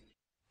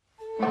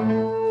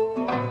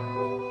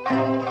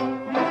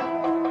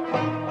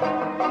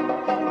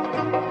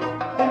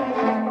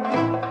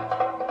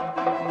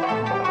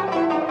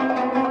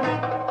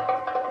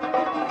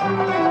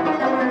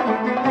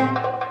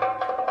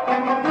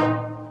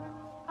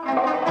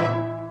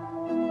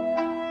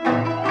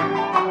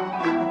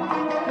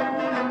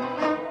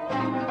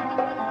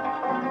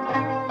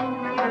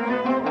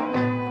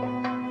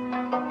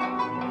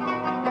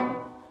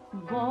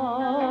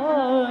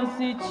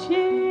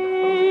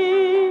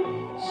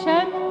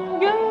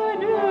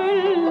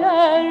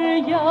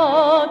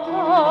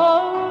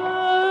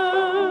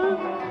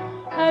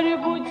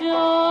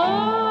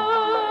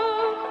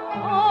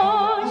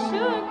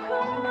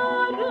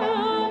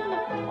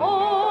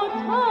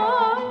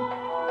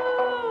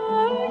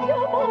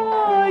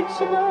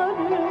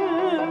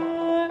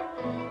 ağaçları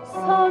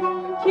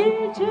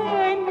sanki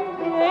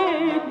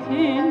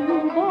cennetin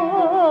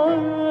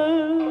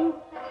bağı.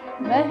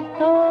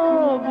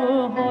 Mehtabı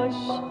hoş,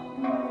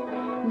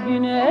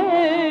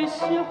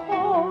 güneşi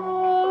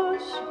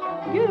hoş,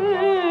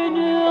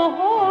 günü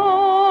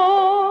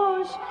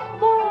hoş,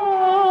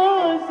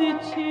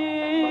 Boğaziçi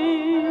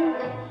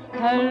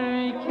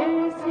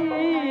herkesi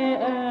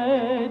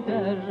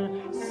eder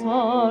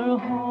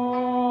sarhoş.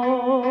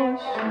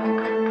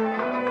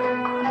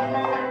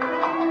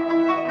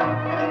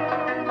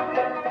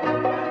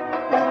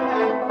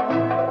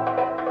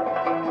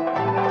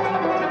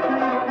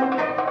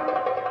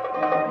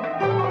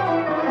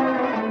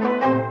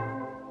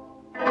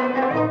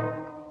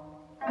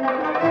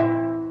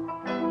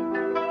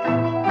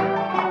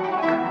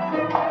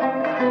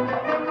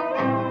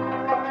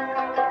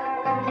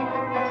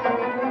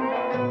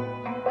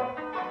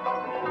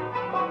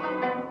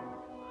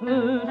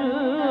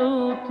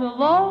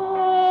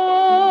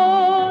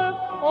 Hırıltılar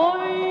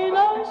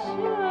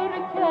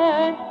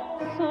oynaşırken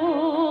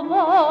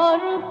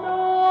sularda,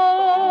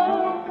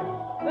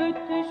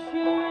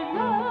 ötüşürler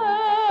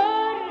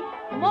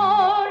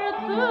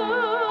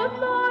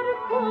martılar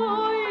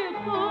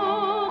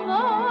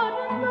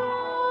kuytularda.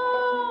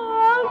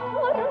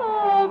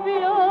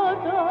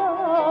 Karabiyada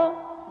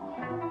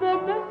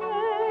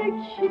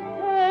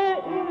bebekte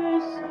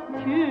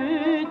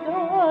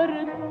Üsküdar'da,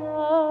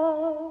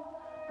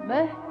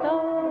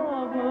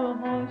 mehtabı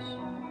hoş,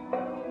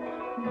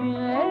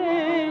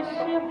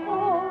 güneşi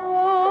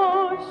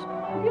hoş,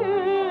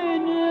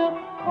 günü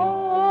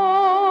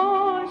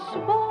hoş,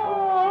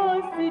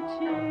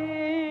 Boğaziçi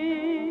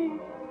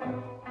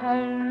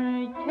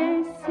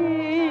herkesi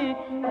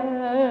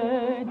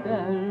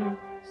eder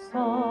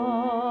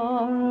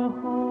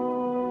sarhoş.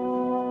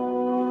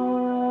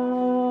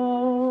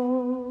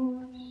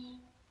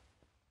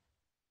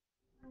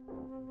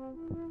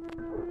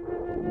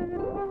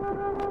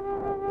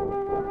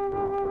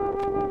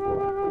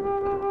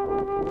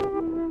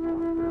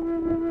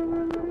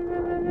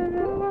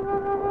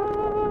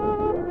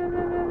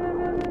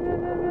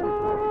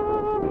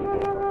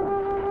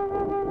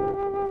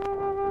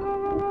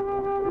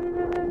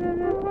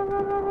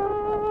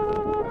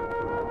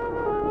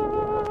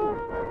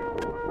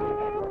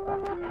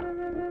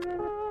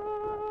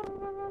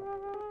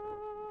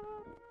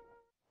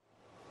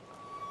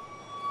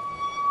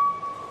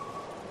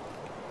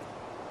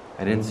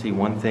 I didn't see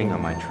one thing on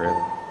my trip,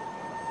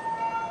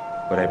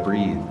 but I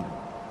breathed,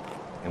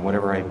 and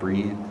whatever I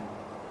breathed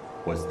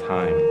was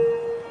time.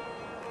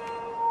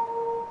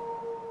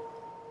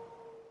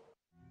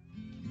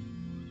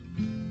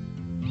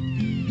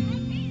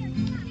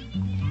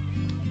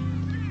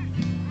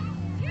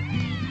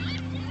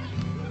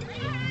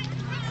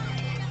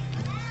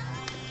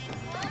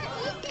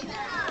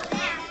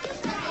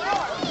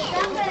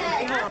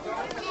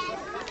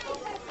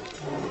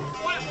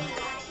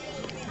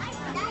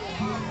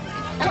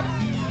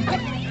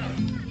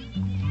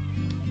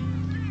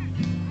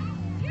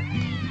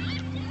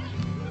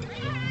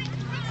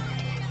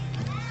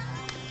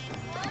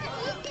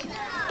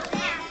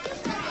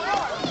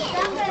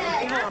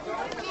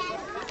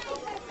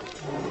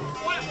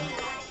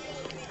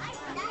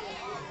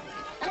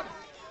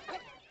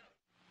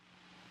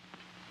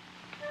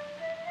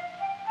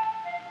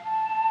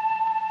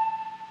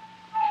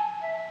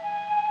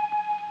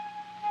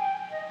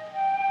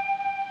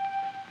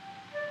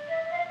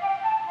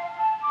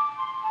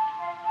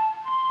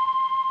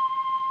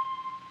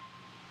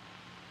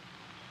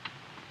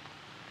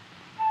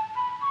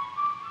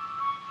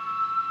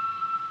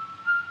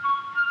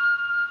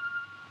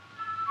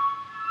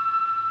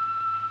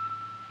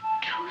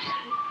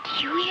 Do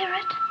you hear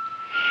it?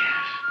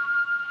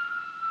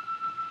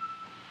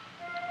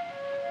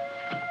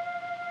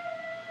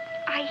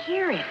 I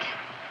hear it.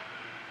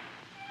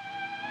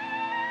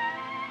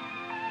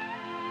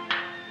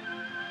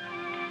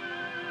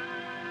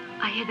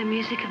 I hear the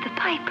music of the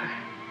piper.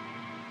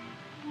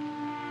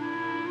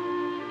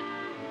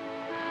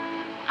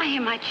 I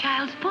hear my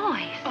child's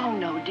voice. Oh,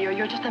 no, dear,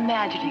 you're just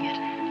imagining it.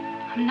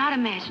 I'm not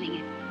imagining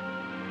it.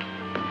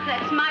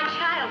 That's my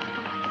child's voice.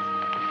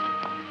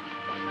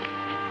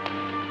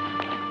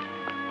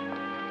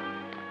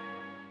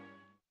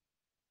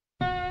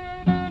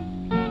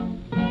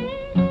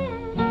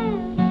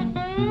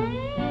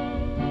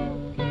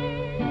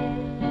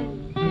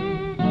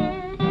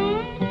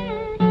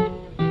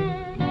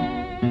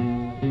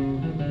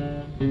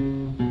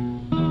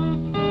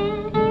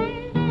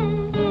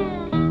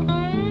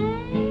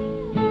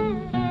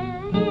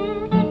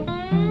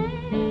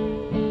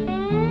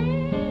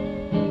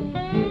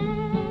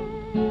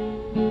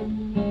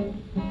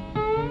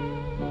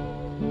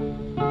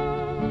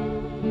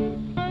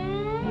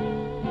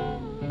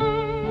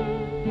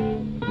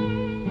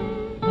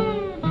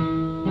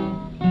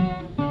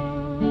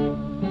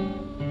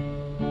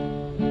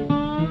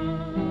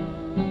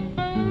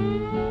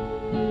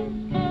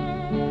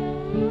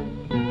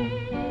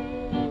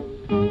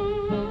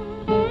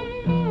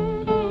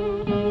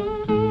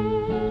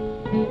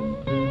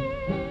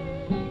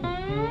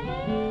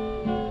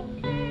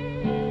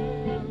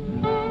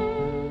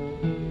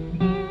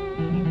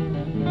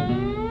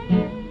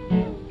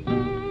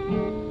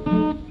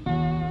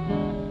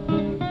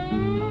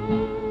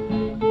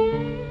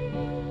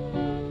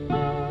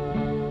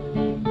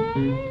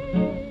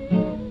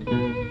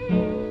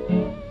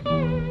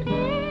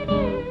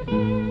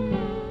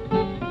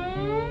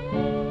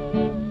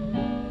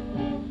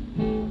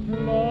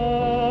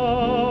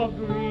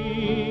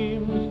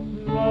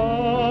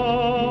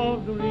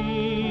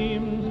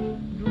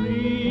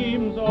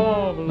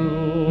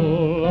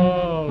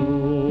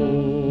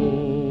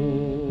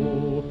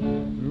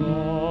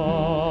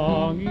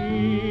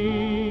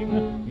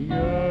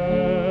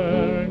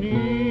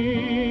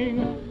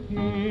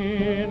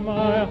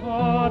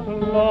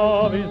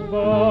 love is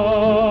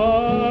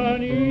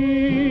burning.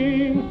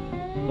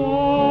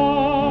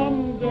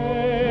 Someday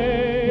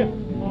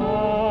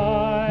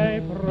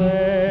I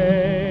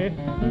pray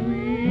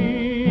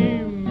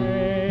we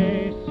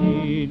may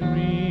see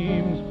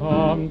dreams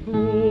come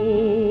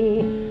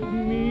true.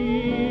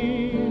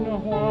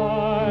 Meanwhile,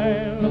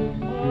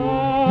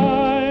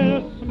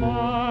 I'll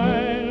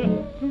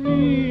smile,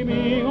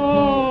 dreaming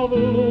of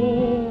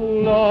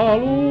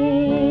Lula-Loo.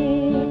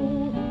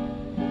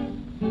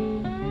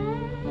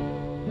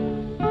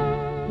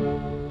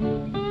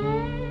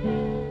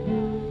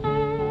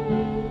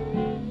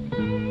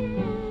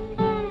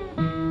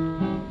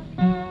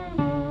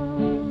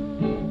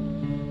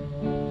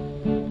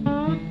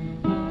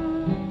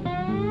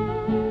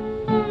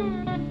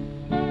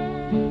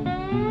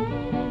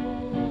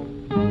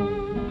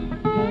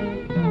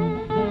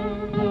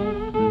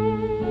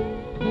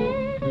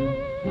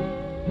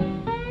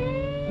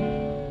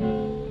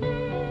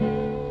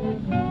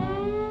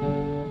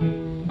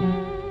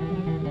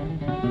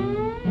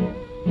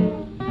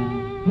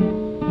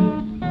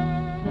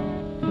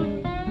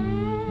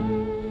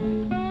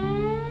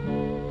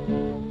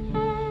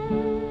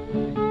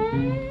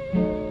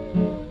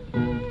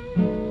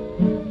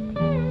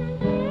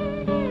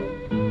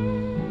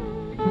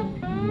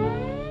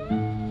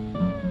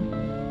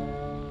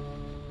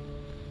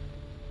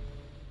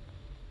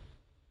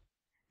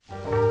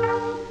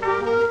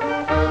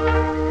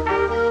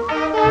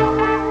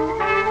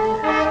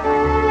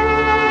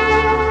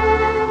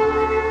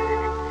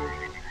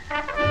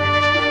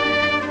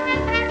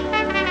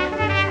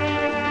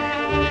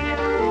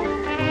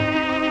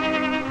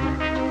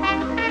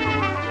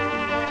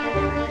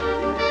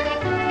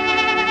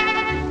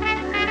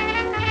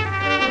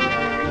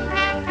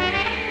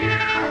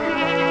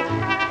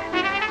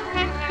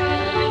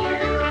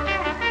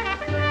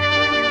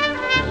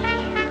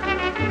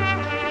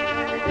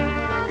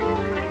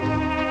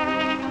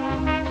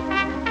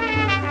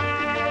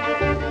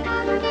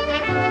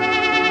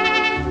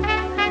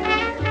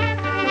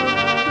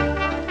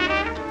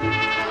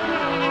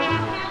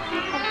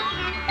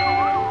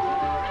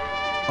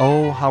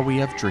 Oh, how we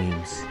have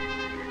dreams.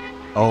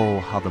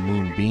 Oh, how the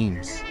moon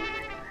beams.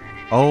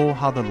 Oh,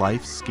 how the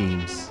life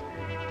schemes.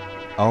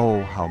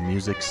 Oh, how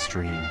music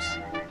streams.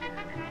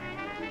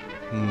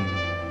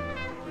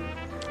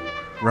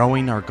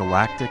 Rowing our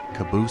galactic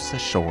caboose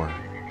ashore.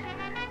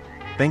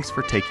 Thanks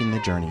for taking the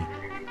journey.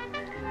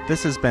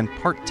 This has been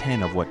part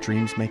 10 of What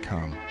Dreams May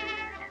Come.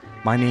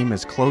 My name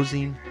is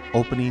Closing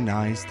Opening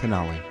Eyes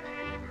Tenali,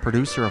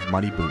 producer of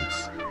Muddy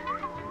Boots.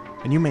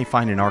 And you may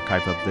find an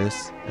archive of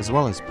this, as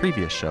well as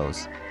previous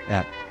shows,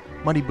 at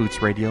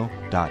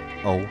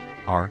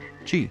muddybootsradio.org.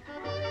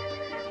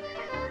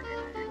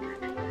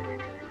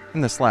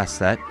 In this last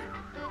set,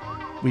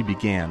 we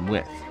began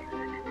with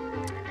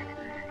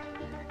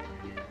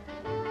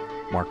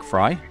Mark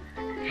Fry,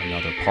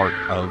 another part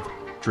of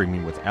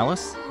Dreaming with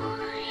Alice.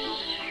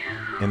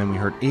 And then we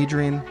heard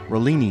Adrian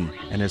Rollini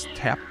and his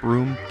Tap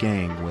Room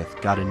Gang with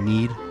Got a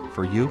Need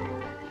for You.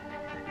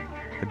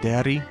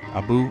 Aderi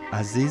Abu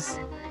Aziz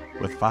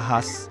with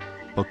Fahas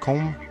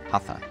Bakom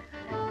Hatha.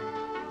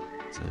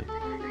 It's an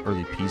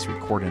early piece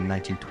recorded in the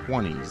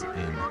 1920s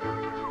in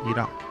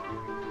Iraq.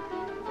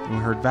 And we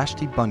heard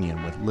Vashti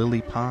Bunyan with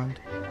Lily Pond,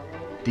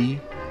 D.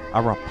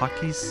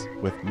 Arapakis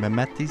with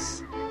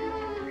Memetis,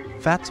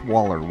 Fats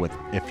Waller with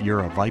If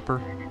You're a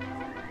Viper,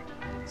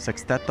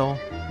 Sexteto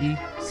y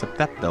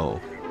Septeto,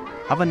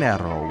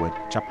 Habanero with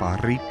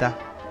Chaparrita,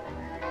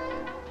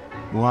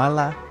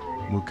 Muala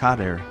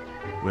Mukader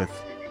with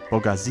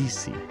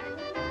Bogazizi.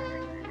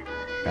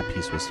 That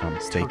piece was from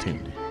Stay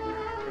Tuned.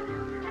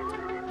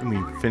 And we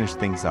finished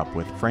things up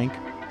with Frank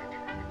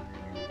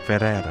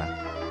Ferreira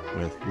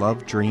with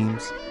Love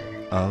Dreams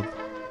of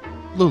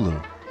Lulu.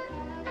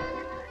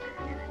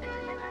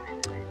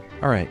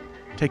 Alright,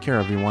 take care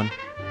everyone.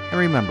 And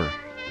remember,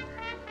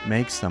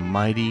 make some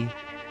mighty,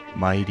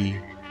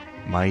 mighty,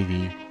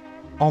 mighty,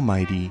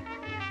 almighty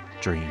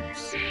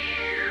dreams.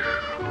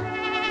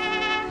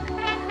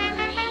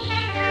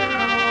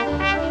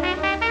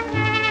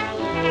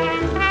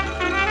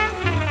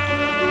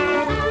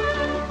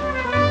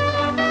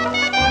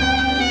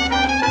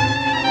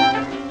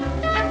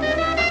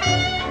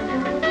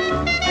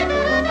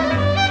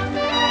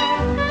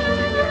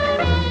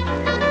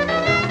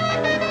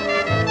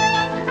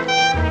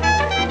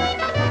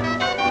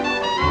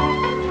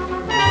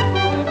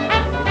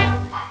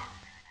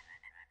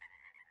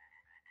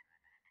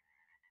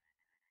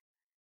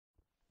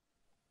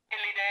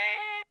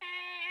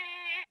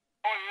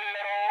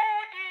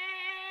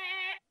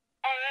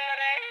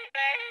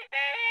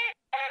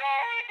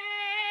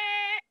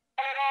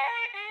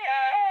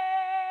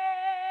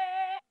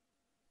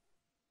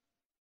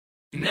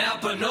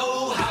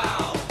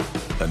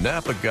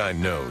 Napa guy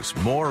knows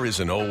more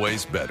isn't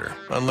always better,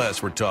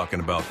 unless we're talking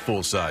about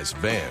full-size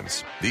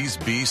vans. These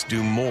beasts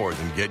do more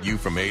than get you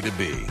from A to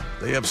B.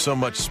 They have so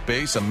much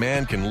space a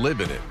man can live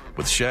in it.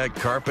 With shag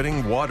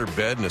carpeting,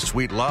 waterbed, and a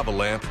sweet lava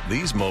lamp,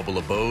 these mobile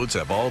abodes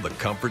have all the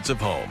comforts of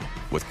home.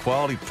 With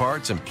quality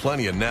parts and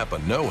plenty of Napa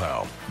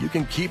know-how, you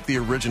can keep the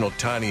original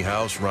tiny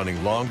house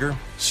running longer,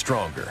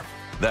 stronger.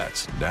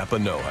 That's Napa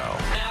know-how.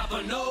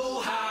 Napa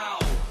know-how.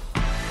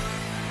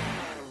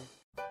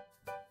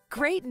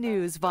 Great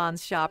news,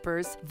 Vons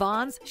shoppers.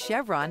 Vons,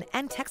 Chevron,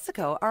 and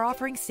Texaco are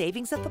offering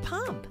savings at the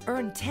pump.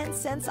 Earn 10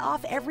 cents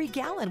off every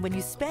gallon when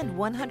you spend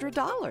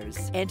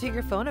 $100. Enter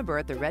your phone number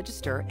at the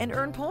register and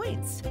earn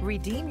points.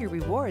 Redeem your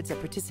rewards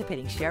at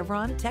participating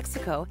Chevron,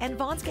 Texaco, and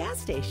Vons gas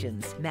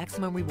stations.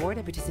 Maximum reward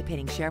at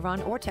participating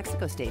Chevron or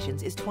Texaco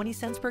stations is 20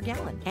 cents per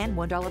gallon and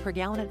 $1 per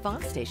gallon at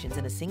Vons stations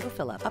in a single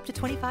fill-up up to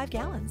 25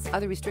 gallons.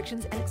 Other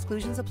restrictions and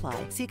exclusions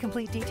apply. See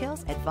complete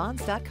details at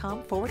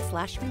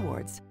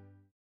vons.com/rewards.